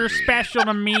Walken, you're special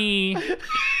to me.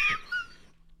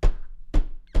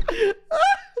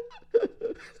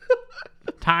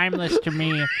 Timeless to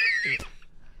me.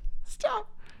 Stop.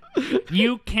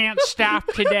 You can't stop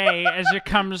today as it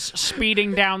comes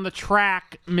speeding down the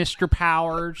track, Mr.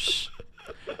 Powers.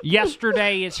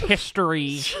 Yesterday is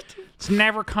history. It's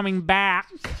never coming back.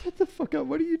 Shut the fuck up.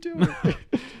 What are you doing?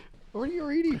 Where are you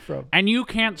reading from? And you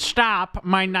can't stop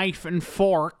my knife and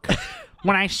fork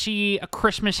when I see a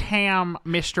Christmas ham,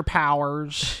 Mr.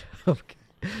 Powers. Okay.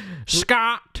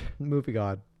 Scott, Moving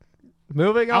on.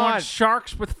 Moving I on. want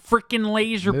sharks with freaking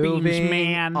laser beams,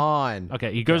 man. on.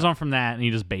 Okay, he goes on from that and he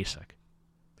does Basic,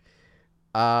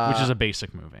 which is a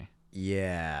basic movie.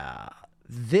 Yeah.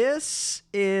 This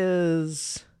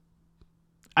is...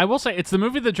 I will say it's the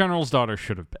movie the General's daughter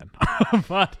should have been,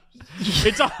 but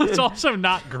it's also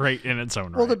not great in its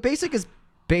own right. Well, the basic is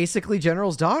basically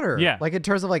General's daughter. Yeah. Like in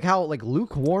terms of like how like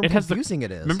lukewarm It has confusing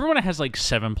it is. Remember when it has like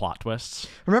 7 plot twists?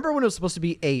 Remember when it was supposed to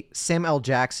be a Sam L.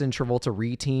 Jackson Travolta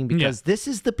re-team? Because this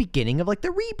is the beginning of like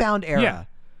the rebound era. Yeah.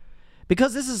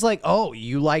 Because this is like, oh,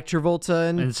 you like Travolta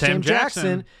and Sam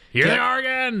Jackson. Here Yeah. they are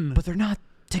again. But they're not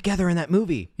together in that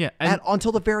movie. Yeah, and-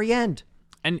 until the very end.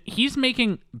 And he's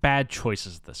making bad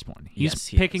choices at this point. He's Yes,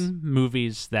 he picking is.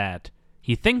 movies that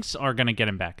he thinks are going to get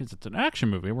him back because it's an action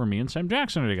movie where me and Sam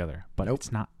Jackson are together. But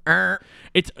it's not.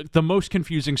 It's the most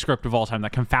confusing script of all time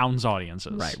that confounds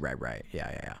audiences. Right.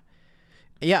 Yeah.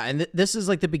 Yeah, and this is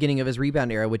like the beginning of his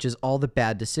rebound era, which is all the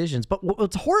bad decisions. But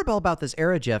what's horrible about this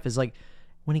era, Jeff, is like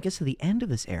when he gets to the end of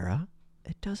this era,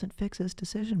 it doesn't fix his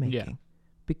decision making. Yeah.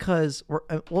 Because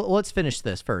let's finish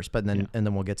this first, but then and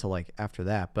then we'll get to like after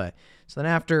that. But so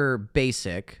then after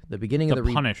Basic, the beginning of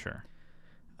the Punisher.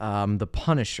 the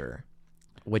Punisher,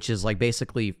 which is like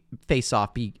basically Face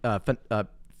Off,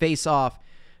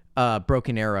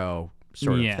 Broken Arrow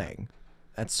sort of thing.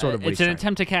 That's sort of what It's an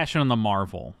attempt to cash in on the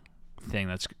Marvel thing.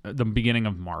 That's the beginning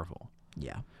of Marvel.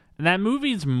 Yeah. And that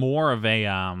movie's more of a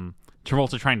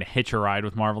Travolta trying to hitch a ride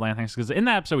with Marvel and things, because in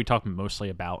that episode we talk mostly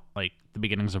about like the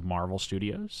beginnings of Marvel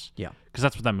Studios. Yeah. Because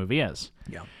that's what that movie is.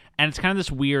 Yeah. And it's kind of this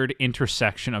weird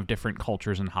intersection of different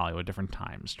cultures in Hollywood, different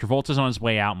times. Travolta's on his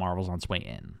way out, Marvel's on its way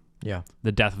in. Yeah.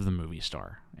 The death of the movie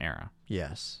star era.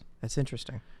 Yes. That's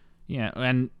interesting. Yeah,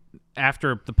 and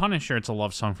after The Punisher, it's a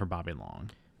love song for Bobby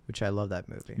Long. Which I love that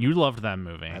movie. You loved that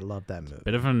movie. I love that movie.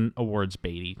 Bit of an awards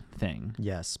baity thing.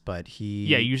 Yes, but he...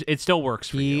 Yeah, it still works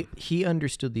for you. He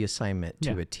understood the assignment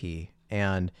to Yeah. a T.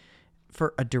 And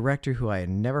for a director who I had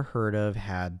never heard of,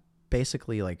 had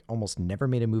basically like almost never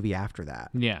made a movie after that.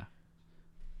 Yeah.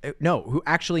 No, who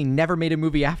actually never made a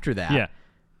movie after that. Yeah.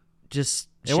 Just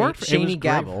It worked. It was Shaney great.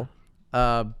 Gavel.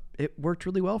 It worked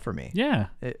really well for me. Yeah.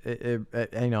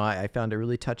 I found it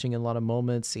really touching in a lot of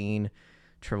moments, seeing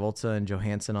Travolta and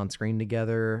Johansson on screen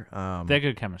together. They had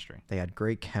good chemistry. They had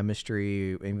great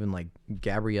chemistry. Even like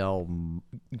Gabriel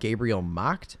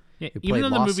Macht. Yeah, who even played though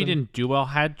the movie Lawson. didn't do well,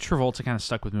 had Travolta kind of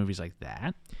stuck with movies like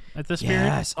that at this period.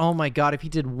 Yes. Oh my God. If he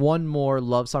did one more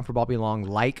love song for Bobby Long,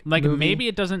 like movie, Maybe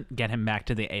it doesn't get him back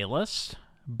to the A-list,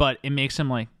 but it makes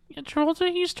him like, yeah,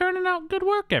 Travolta, he's turning out good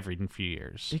work every few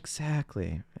years.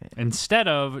 Exactly. Instead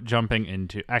of jumping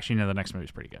into... Actually, no, the next movie's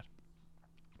pretty good.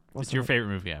 It's your favorite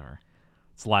movie ever.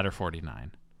 It's Ladder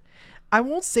 49. I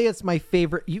won't say it's my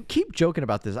favorite. You keep joking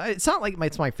about this. It's not like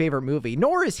it's my favorite movie,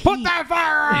 nor is he. Put that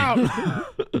fire out!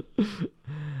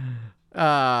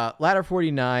 Ladder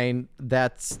 49,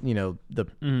 that's, the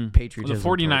patriotism. The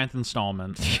 49th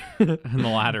installment in the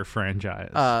Ladder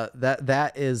franchise.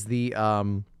 That is the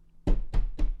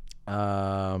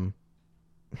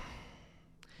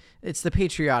it's the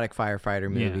patriotic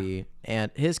firefighter movie, and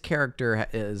his character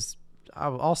is,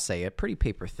 I'll say it, pretty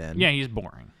paper thin. Yeah, he's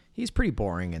boring. He's pretty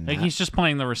boring in that. Like, he's just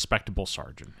playing the respectable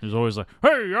sergeant. He's always like,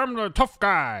 "Hey, I'm the tough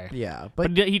guy." Yeah,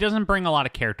 but he doesn't bring a lot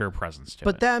of character presence to it.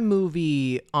 But that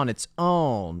movie on its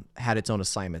own had its own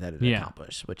assignment that it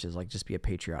accomplished, which is like just be a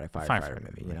patriotic firefighter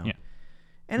movie, Yeah.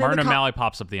 And Martin O'Malley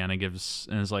pops up at the end and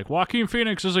is like, Joaquin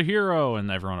Phoenix is a hero, and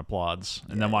everyone applauds.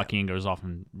 And then Joaquin goes off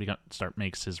and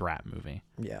makes his rat movie.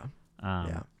 Yeah.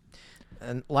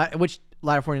 And which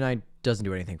Ladder 49 doesn't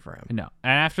do anything for him. No.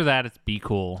 And after that, it's Be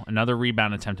Cool. Another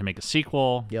rebound attempt to make a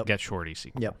sequel. Get Shorty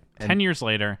sequel. Yep. 10 years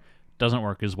later, doesn't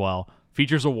work as well.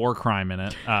 Features a war crime in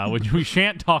it, which we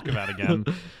shan't talk about again.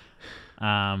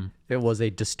 It was a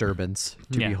disturbance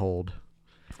to behold.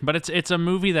 But it's a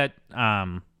movie that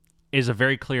is a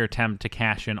very clear attempt to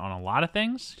cash in on a lot of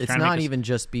things. It's not even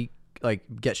just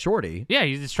Get Shorty. Yeah,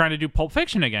 he's just trying to do Pulp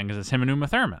Fiction again because it's him and Uma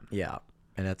Thurman. Yeah.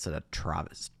 And that's a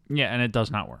travesty. Yeah, and it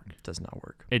does not work. It does not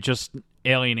work. It just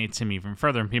alienates him even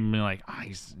further, and people be like,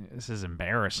 this is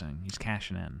embarrassing. He's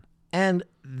cashing in. And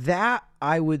that,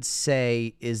 I would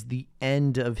say, is the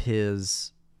end of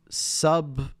his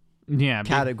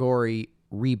category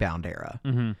rebound era.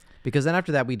 Mm-hmm. Because then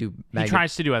after that, we do... He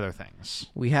tries to do other things.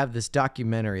 We have this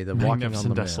documentary, The Walking on the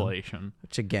Moon. Desolation.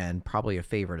 Which, again, probably a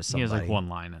favorite of somebody. He has like one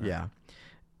line in it. Yeah.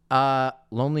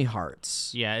 Lonely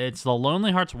Hearts. Yeah, it's the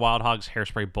Lonely Hearts, Wild Hogs,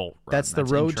 Hairspray, Bolt run. That's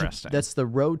the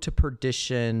road to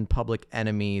perdition, Public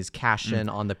Enemies, cash in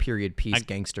on the period piece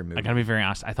gangster movie. I gotta be very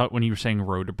honest. I thought when you were saying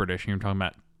road to perdition, you were talking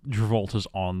about Travolta's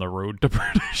on the road to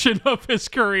perdition of his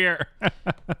career.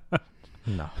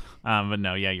 No. But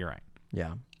no, yeah, you're right.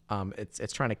 Yeah.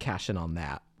 It's trying to cash in on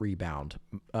that rebound,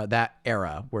 that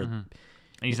era where and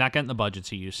he's not getting the budgets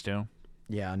he used to.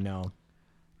 Yeah, no.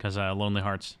 Because Lonely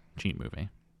Hearts, cheap movie.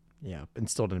 Yeah, and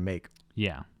still didn't make.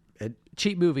 Yeah.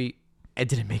 Cheap movie, it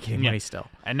didn't make any money still.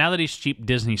 And now that he's cheap,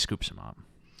 Disney scoops him up.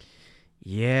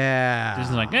 Yeah.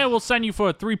 Disney's like, we'll send you for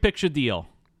a 3-picture deal.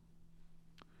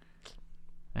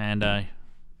 And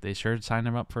they sure signed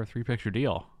him up for a 3-picture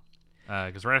deal.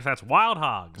 Because right after that's Wild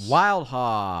Hogs. Wild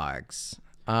Hogs.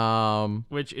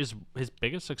 Which is his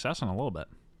biggest success in a little bit.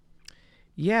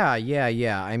 Yeah.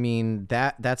 I mean,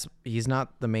 he's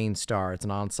not the main star. It's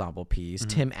an ensemble piece.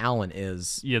 Tim Allen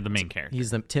is the main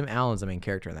character. Tim Allen's the main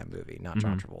character in that movie, not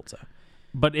John Travolta.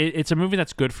 But it's a movie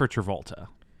that's good for Travolta.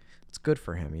 It's good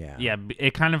for him, yeah. Yeah,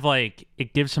 it kind of like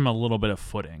it gives him a little bit of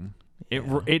footing.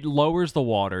 It lowers the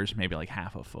waters maybe like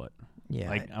half a foot. Yeah.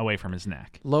 Like away from his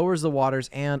neck. Lowers the waters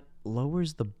and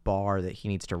lowers the bar that he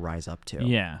needs to rise up to.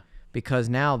 Yeah. Because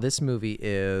now this movie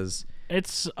is...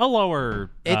 It's a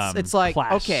lower. It's like,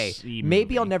 okay, movie.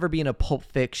 Maybe I'll never be in a Pulp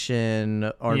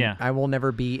Fiction, or I will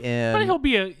never be in. But he'll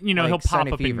be he'll pop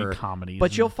up in comedies.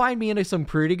 But you'll find me into some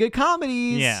pretty good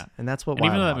comedies. Yeah, and that's what. And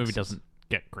even though that movie doesn't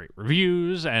get great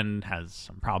reviews and has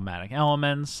some problematic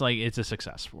elements, like it's a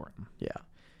success for him. Yeah.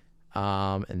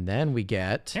 And then we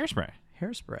get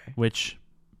Hairspray, which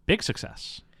big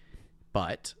success,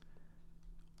 but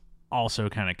also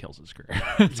kind of kills his career.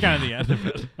 It's kind of the end of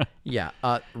it. Yeah.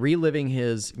 Reliving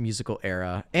his musical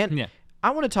era. And I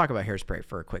want to talk about Hairspray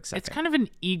for a quick second. It's kind of an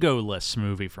egoless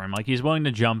movie for him. Like, he's willing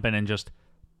to jump in and just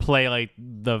play, like,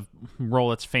 the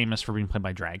role that's famous for being played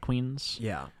by drag queens.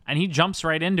 Yeah. And he jumps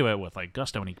right into it with, like,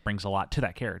 gusto, and he brings a lot to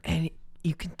that character. And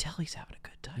you can tell he's having a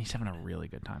good time. He's having a really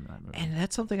good time in that movie. And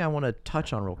that's something I want to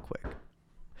touch on real quick.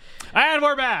 And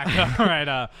we're back. All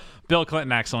right. Bill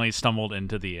Clinton accidentally stumbled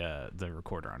into the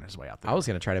recorder on his way out there. I was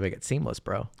going to try to make it seamless,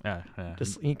 bro.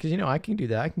 Just because, I can do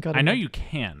that. I can cut it. I know you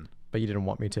can. But you didn't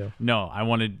want me to. No, I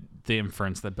wanted the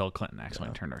inference that Bill Clinton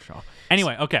accidentally turned our show off.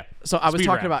 Anyway, okay. So I was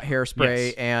talking about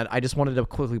Hairspray, and I just wanted to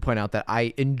quickly point out that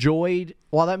I enjoyed,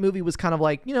 while that movie was kind of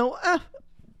like,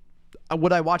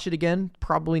 would I watch it again?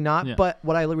 Probably not. Yeah. But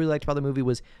what I really liked about the movie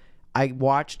was I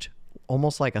watched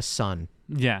almost like a son.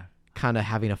 Yeah. Kind of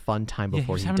having a fun time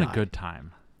before he died. He's having a good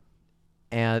time.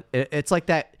 And it's like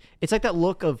that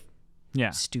look of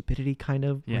yeah. stupidity, kind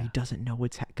of, where he doesn't know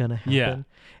what's gonna happen. Yeah.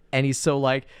 And he's so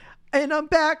like, and I'm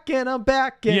back, and I'm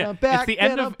back, and I'm back,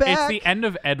 I'm back. It's the end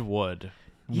of Ed Wood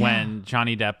when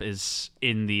Johnny Depp is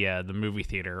in the movie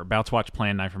theater about to watch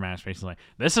Plan 9 from Outer Space. He's like,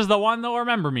 this is the one they'll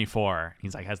remember me for.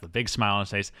 He's like, has the big smile on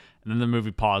his face. And then the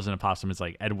movie pauses, and it pops him. It's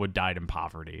like, Ed Wood died in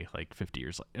poverty like 50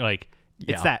 years later. Like,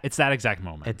 it's that exact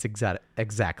moment. It's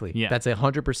exactly. Yeah. That's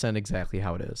 100% exactly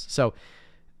how it is. So,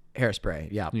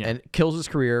 Hairspray, and kills his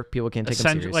career. People can't take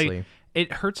him seriously.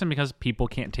 it hurts him because people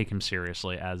can't take him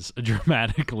seriously as a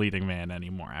dramatic leading man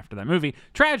anymore after that movie.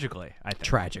 Tragically, I think.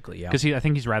 Tragically, yeah. Because I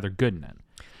think he's rather good in it.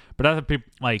 But other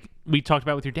people, like we talked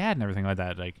about with your dad and everything like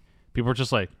that, like people were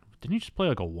just like, "Didn't you just play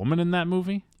like a woman in that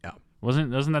movie? Yeah.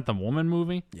 Wasn't that the woman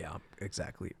movie?" Yeah,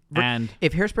 exactly. And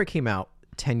if Hairspray came out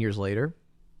 10 years later,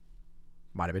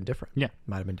 might have been different. Yeah.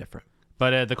 Might have been different.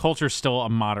 but the culture's still a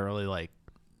moderately like.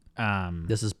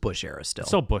 This is Bush era still.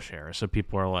 Still Bush era, so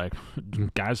people are like,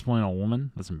 "Guys playing a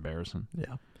woman? That's embarrassing."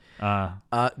 Yeah.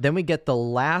 Then we get the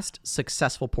last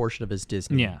successful portion of his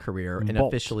Disney career and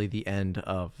Bolt. officially the end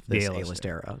of this A-list A-list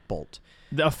era, Bolt.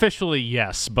 Officially,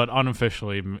 yes, but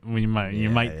unofficially, you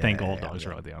might think Old Dog's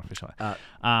really the unofficial.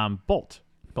 Bolt.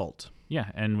 Bolt.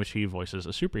 Yeah, in which he voices a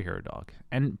superhero dog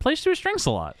and plays to his strengths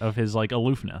a lot of his like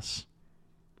aloofness.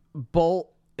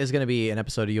 Bolt is going to be an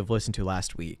episode you've listened to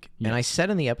last week. Yes. And I said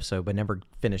in the episode, but never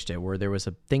finished it, where there was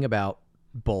a thing about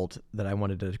Bolt that I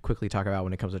wanted to quickly talk about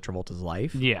when it comes to Travolta's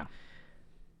life. Yeah.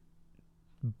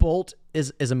 Bolt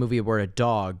is a movie where a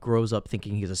dog grows up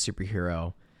thinking he's a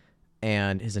superhero,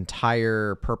 and his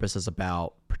entire purpose is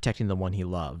about protecting the one he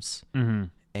loves. Mm-hmm.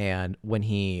 And when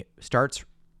he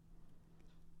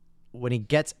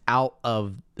gets out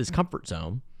of his comfort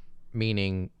zone,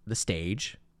 meaning the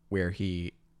stage where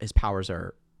his powers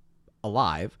are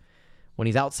alive, when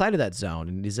he's outside of that zone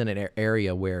and he's in an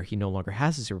area where he no longer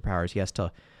has his superpowers, he has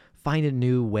to find a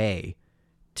new way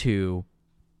to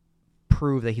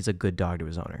prove that he's a good dog to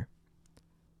his owner.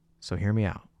 So hear me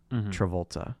out. Mm-hmm.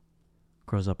 Travolta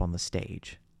grows up on the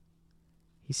stage.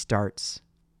 He starts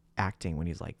acting when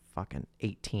he's like fucking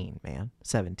 18, man,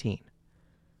 17.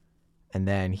 And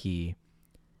then he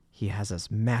has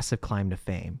this massive climb to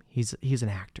fame. He's an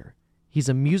actor. He's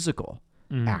a musical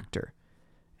actor.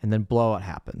 And then blowout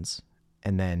happens.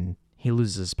 And then he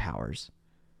loses his powers.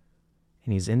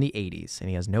 And he's in the 80s and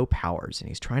he has no powers. And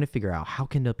he's trying to figure out, how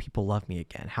can the people love me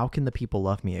again? How can the people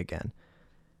love me again?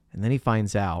 And then he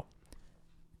finds out.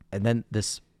 And then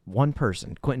this one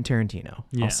person, Quentin Tarantino,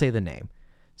 I'll say the name,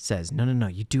 says, no,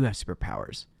 you do have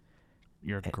superpowers.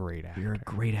 You're a great actor. You're a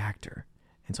great actor.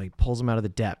 And so he pulls him out of the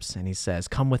depths and he says,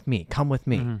 come with me.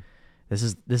 Mm-hmm. This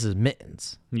is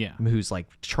Mittens. Yeah. Who's like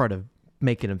trying to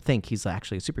making him think he's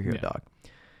actually a superhero dog.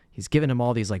 He's giving him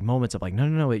all these like moments of like,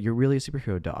 no, you're really a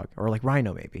superhero dog. Or like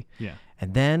Rhino maybe. Yeah.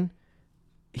 And then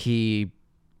he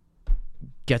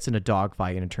gets in a dog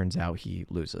fight and it turns out he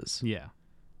loses. Yeah.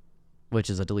 Which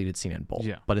is a deleted scene in Bolt.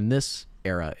 Yeah. But in this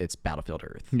era, it's Battlefield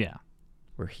Earth. Yeah.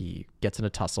 Where he gets in a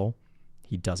tussle.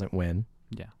 He doesn't win.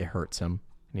 Yeah. It hurts him.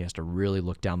 And he has to really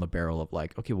look down the barrel of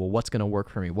like, okay, well, what's going to work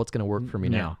for me? What's going to work for me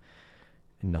now?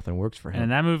 And nothing works for him. And in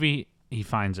that movie, he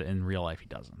finds it. In real life, he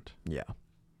doesn't. Yeah.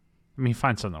 I mean, he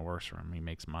finds something that works for him. He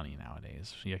makes money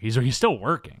nowadays. Yeah, he's still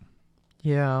working.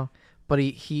 Yeah. But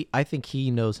I think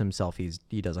he knows himself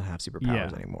he doesn't have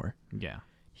superpowers anymore. Yeah.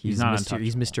 He's not He's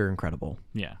untouchable. Mr. Incredible.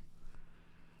 Yeah.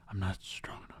 I'm not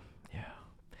strong enough. Yeah.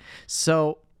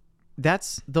 So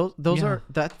that's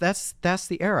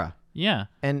the era. Yeah.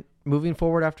 And moving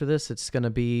forward after this, it's going to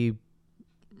be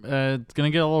It's going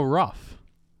to get a little rough.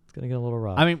 It's going to get a little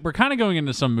rough. I mean, we're kind of going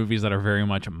into some movies that are very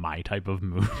much my type of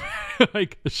movie,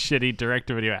 like shitty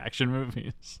direct-to-video action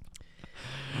movies,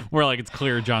 where like it's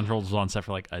clear John Travolta's on set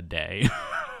for like a day.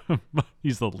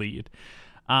 He's the lead.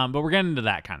 But we're getting into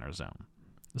that kind of zone.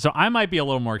 So I might be a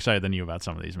little more excited than you about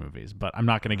some of these movies, but I'm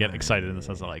not going to get excited in the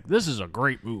sense of like, this is a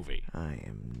great movie. I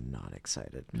am not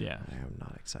excited. Yeah. I am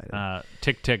not excited.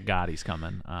 Tick Tick Gotti's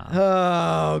coming.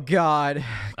 Oh, God.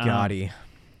 Gotti.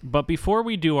 But before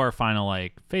we do our final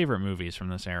like favorite movies from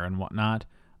this era and whatnot,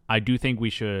 I do think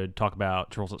we should talk about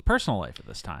Travolta's personal life at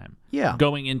this time. Yeah.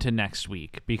 Going into next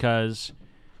week, because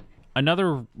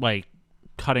another like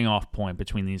cutting off point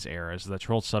between these eras is that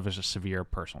Travolta suffers a severe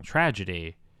personal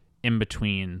tragedy in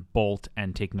between Bolt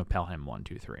and Taking of Pelham 1,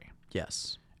 2, 3.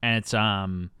 Yes. And it's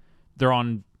they're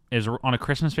on a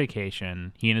Christmas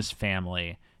vacation. He and his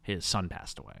family. His son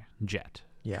passed away, Jet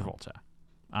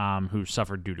Travolta, who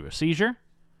suffered due to a seizure.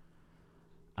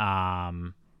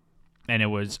 And it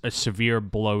was a severe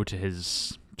blow to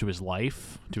his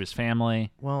life, to his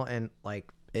family. Well, and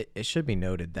like it should be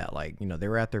noted that like, you know, they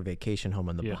were at their vacation home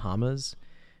in the Bahamas,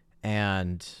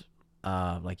 and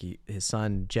his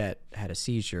son Jet had a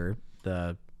seizure.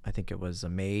 I think it was a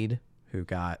maid who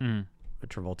got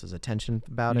Travolta's attention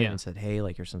about it and said, "Hey,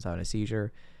 like your son's having a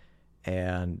seizure."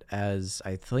 And as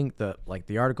I think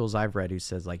the articles I've read, who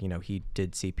says like, you know, he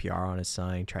did CPR on his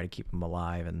son, tried to keep him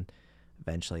alive, and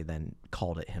eventually then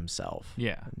called it himself.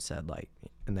 Yeah. And said like,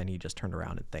 and then he just turned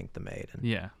around and thanked the maid,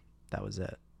 and that was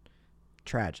it.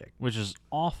 Tragic. Which is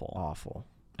awful. Awful.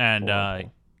 And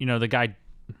you know, the guy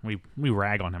we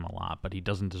rag on him a lot, but he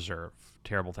doesn't deserve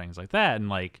terrible things like that. And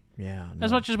like, Yeah.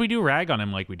 as no. much as we do rag on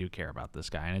him, like we do care about this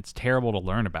guy, and it's terrible to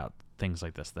learn about things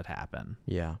like this that happen.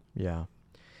 Yeah. Yeah.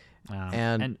 Um,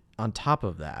 And on top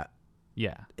of that,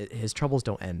 yeah, his troubles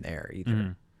don't end there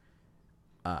either.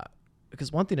 Mhm.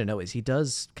 Because one thing to know is he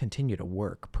does continue to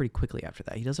work pretty quickly after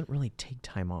that. He doesn't really take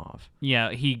time off.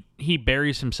 yeah, he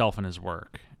buries himself in his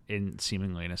work, in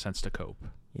seemingly in a sense to cope.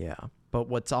 Yeah. But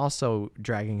what's also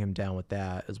dragging him down with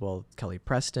that, as well as Kelly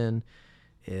Preston,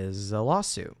 is a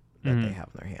lawsuit that they have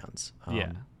in their hands.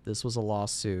 Yeah. This was a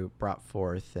lawsuit brought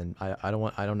forth, and I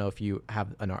don't know if you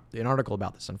have an article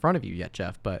about this in front of you yet,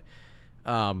 Jeff, but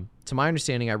to my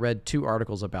understanding, I read 2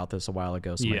 articles about this a while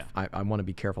ago, so Yeah. I want to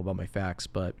be careful about my facts,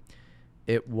 but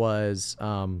it was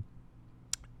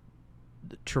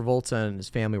Travolta and his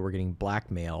family were getting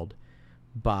blackmailed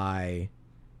by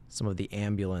some of the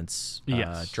ambulance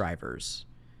Yes. drivers,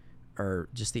 or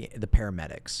just the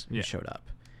paramedics who Yeah. showed up,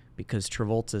 because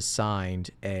Travolta signed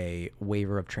a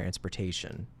waiver of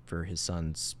transportation for his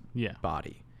son's Yeah.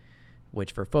 body,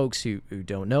 which for folks who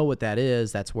don't know what that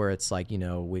is, that's where it's like,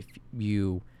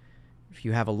 if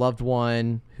you have a loved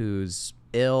one who's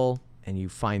ill and you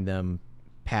find them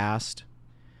passed,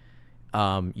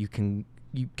 you can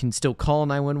still call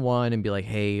 911 and be like,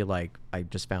 hey, like, I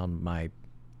just found my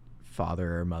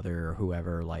father or mother or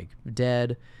whoever, like,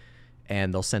 dead,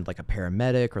 and they'll send like a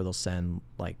paramedic, or they'll send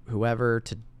like whoever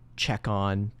to check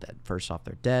on that. First off,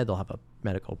 they're dead. They'll have a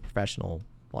medical professional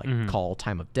like call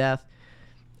time of death,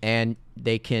 and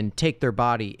they can take their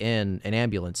body in an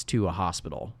ambulance to a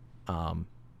hospital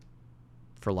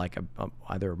for like a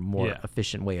either more Yeah.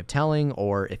 efficient way of telling,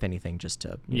 or if anything, just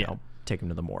to you Yeah. know take them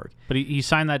to the morgue. But he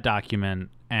signed that document,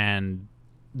 and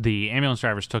the ambulance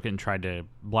drivers took it and tried to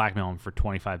blackmail him for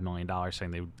 $25 million,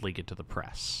 saying they would leak it to the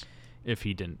press if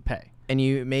he didn't pay. And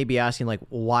you may be asking, like,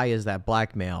 why is that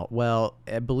blackmail? Well,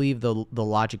 I believe the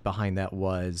logic behind that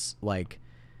was, like,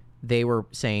 they were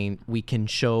saying, we can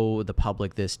show the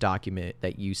public this document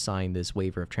that you signed this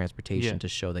waiver of transportation Yeah. to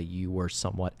show that you were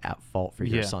somewhat at fault for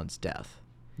your Yeah. son's death.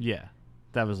 Yeah,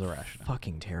 that was the rationale,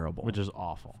 Fucking terrible. which is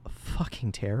awful.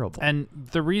 fucking terrible. And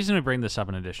the reason we bring this up,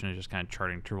 in addition to just kind of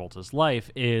charting Travolta's life,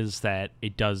 is that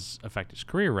it does affect his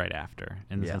career right after,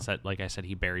 in the Yeah. sense that, like I said,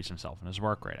 he buries himself in his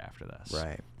work right after this.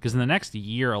 Right. Because in the next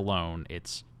year alone,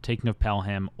 it's Taking of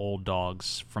Pelham, Old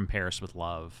Dogs, From Paris with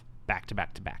Love, back to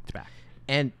back to back to back.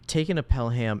 And Taking of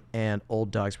Pelham and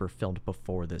Old Dogs were filmed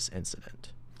before this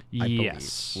incident. I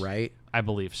Yes. believe, right? I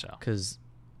believe so. Because,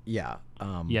 yeah.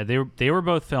 Yeah, they were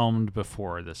both filmed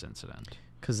before this incident.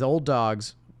 Because Old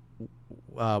Dogs,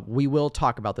 we will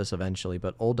talk about this eventually,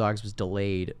 but Old Dogs was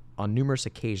delayed on numerous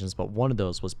occasions, but one of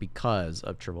those was because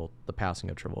of the passing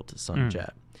of Travolta's son,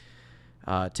 Jet.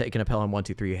 Taking of Pelham 1,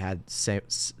 2, 3 had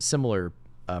similar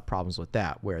problems with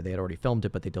that, where they had already filmed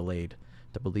it, but they delayed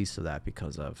the release of that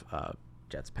because of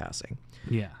Jet's passing.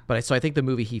 Yeah. But so I think the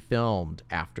movie he filmed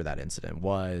after that incident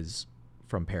was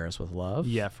From Paris with Love.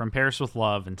 Yeah, From Paris with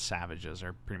Love and Savages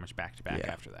are pretty much back to back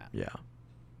Yeah. after that. Yeah.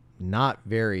 Not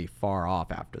very far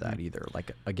off after that either.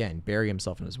 Like, again, bury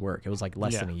himself in his work. It was like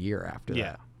less Yeah. than a year after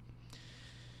Yeah. that.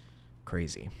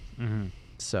 Crazy. Mm-hmm.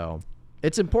 So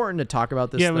it's important to talk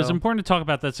about this. Yeah, it was though. important to talk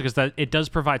about this because that it does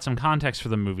provide some context for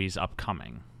the movies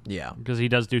upcoming. Yeah. Because he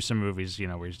does do some movies,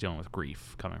 where he's dealing with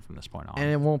grief coming from this point on. And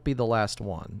it won't be the last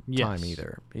time Yes.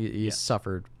 either. He's Yes.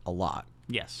 suffered a lot.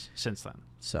 Yes, since then,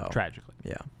 So tragically.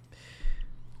 yeah.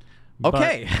 But,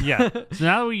 Okay. yeah. So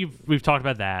now that we've talked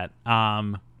about that,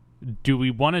 do we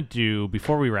want to do,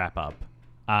 before we wrap up,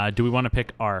 do we want to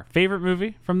pick our favorite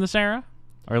movie from this era,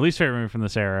 our least favorite movie from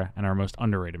this era, and our most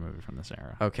underrated movie from this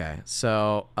era? Okay.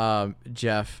 So,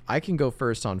 Jeff, I can go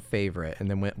first on favorite,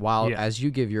 and then as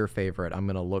you give your favorite, I'm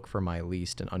gonna look for my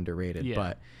least and underrated. Yeah.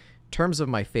 But in terms of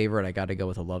my favorite, I got to go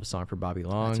with A Love Song for Bobby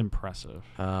Long. That's impressive.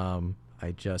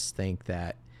 I just think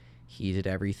that he did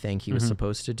everything he Mm-hmm. was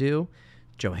supposed to do.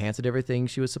 Johansson did everything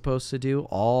she was supposed to do.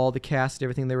 All the cast did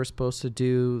everything they were supposed to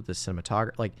do. The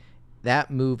cinematography, like, that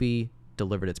movie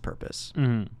delivered its purpose.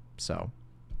 Mm-hmm. So,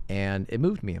 and it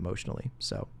moved me emotionally.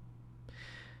 So,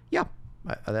 yeah,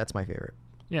 that's my favorite.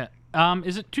 Yeah.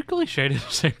 Is it too cliche to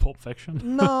say Pulp Fiction?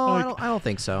 No, Like, I don't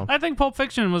think so. I think Pulp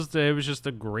Fiction was just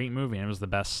a great movie, and it was the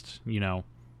best,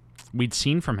 we'd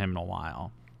seen from him in a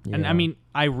while. And Yeah. I mean,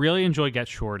 I really enjoy Get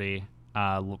Shorty.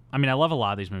 I love a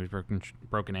lot of these movies: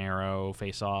 Broken Arrow,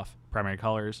 Face Off, Primary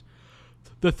Colors.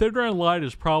 The Thin Red Line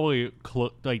is probably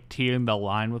like teeing the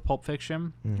line with Pulp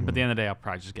Fiction, but at the end of the day, I'll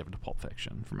probably just give it to Pulp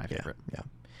Fiction for my favorite.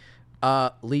 Yeah.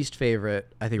 Least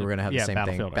favorite, I think we're gonna have the same thing.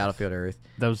 Battlefield Earth. Battlefield Earth.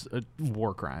 That was a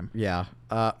war crime. Yeah.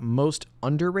 Most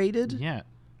underrated? Yeah.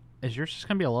 Is yours just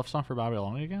gonna be a love song for Bobby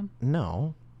Long again?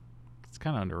 No. It's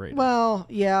kind of underrated. Well,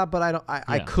 yeah, but I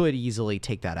Yeah. could easily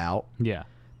take that out, Yeah.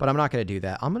 but I'm not going to do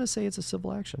that. I'm going to say it's a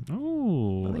civil action.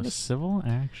 Ooh, think a it's- civil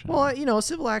action. Well, a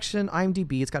civil action,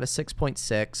 IMDb, it's got a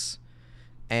 6.6.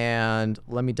 And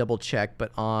let me double check,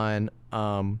 but on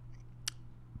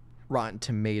Rotten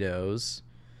Tomatoes,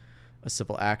 a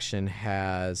civil action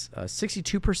has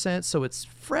 62%, so it's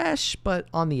fresh, but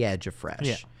on the edge of fresh.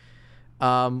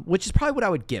 Yeah. Which is probably what I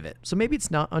would give it. So maybe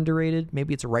it's not underrated.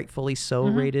 Maybe it's rightfully so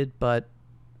rated, but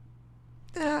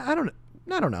I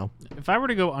don't know. If I were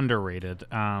to go underrated,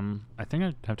 I think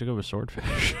I'd have to go with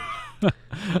Swordfish.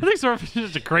 I think Swordfish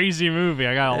is a crazy movie.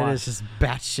 I got a It lot. is just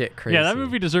batshit crazy. Yeah, that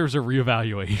movie deserves a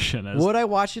reevaluation. Would I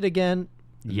watch it again?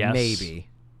 Yes. Maybe.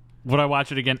 Would I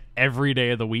watch it again every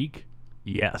day of the week?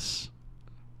 Yes.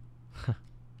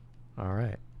 All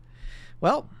right.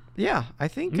 Well, yeah, I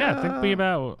think. Yeah, I think we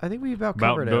about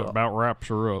covered it. about wraps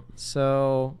her up.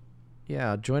 So,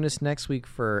 yeah, join us next week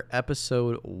for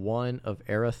episode 1 of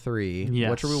Era 3. Yes.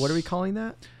 What are we calling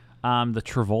that? The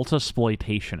Travolta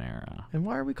exploitation era, And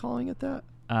why are we calling it that?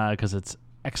 because it's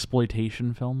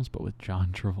exploitation films, but with John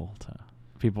Travolta.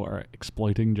 People are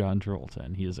exploiting John Travolta,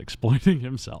 and he is exploiting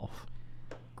himself,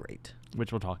 Great.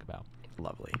 which we'll talk about.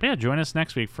 Lovely. But yeah, join us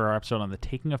next week for our episode on the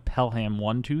Taking of Pelham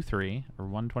 123 or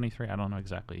 123. I don't know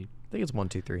exactly. I think it's 1,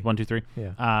 2, 3. 123.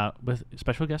 Yeah. With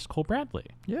special guest Cole Bradley.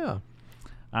 Yeah.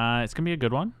 It's gonna be a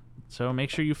good one. So make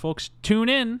sure you folks tune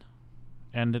in,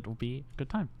 and it will be a good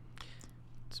time.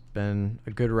 It's been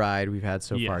a good ride we've had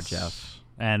so far, Yes. Jeff.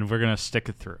 And we're gonna stick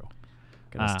it through.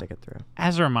 Gonna stick it through.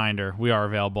 As a reminder, we are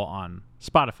available on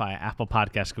Spotify, Apple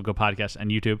Podcasts, Google Podcasts, and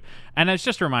YouTube. And as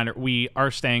just a reminder, we are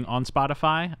staying on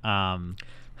Spotify.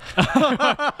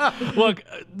 Look,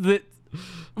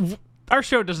 our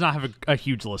show does not have a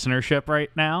huge listenership right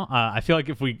now. I feel like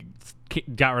if we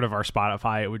got rid of our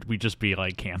Spotify, we'd just be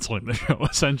like canceling the show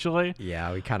essentially.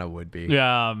 Yeah, we kind of would be.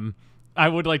 Yeah. I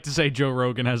would like to say Joe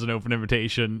Rogan has an open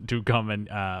invitation to come and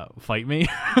fight me.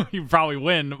 He'd probably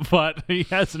win, but he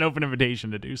has an open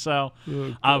invitation to do so.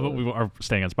 But we are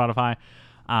staying on Spotify,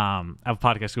 Apple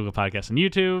Podcasts, Google Podcasts, and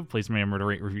YouTube. Please remember to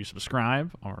rate, review,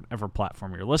 subscribe, or whatever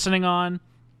platform you're listening on.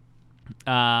 You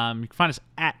can find us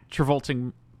at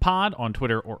Travolting Pod on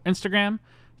Twitter or Instagram.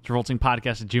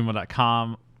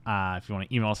 TravoltingPodcast@gmail.com. If you want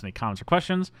to email us any comments or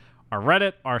questions, our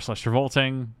Reddit,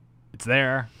 r/Travolting. It's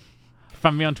there.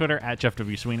 Find me on Twitter at Jeff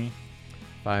W. Sweeney.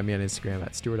 Find me on Instagram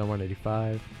at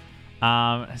StewartL185.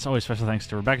 As always, special thanks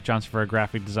to Rebecca Johnson for our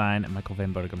graphic design and Michael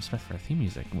Van Bodegum Smith for our theme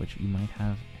music, which you might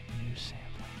have in your sound.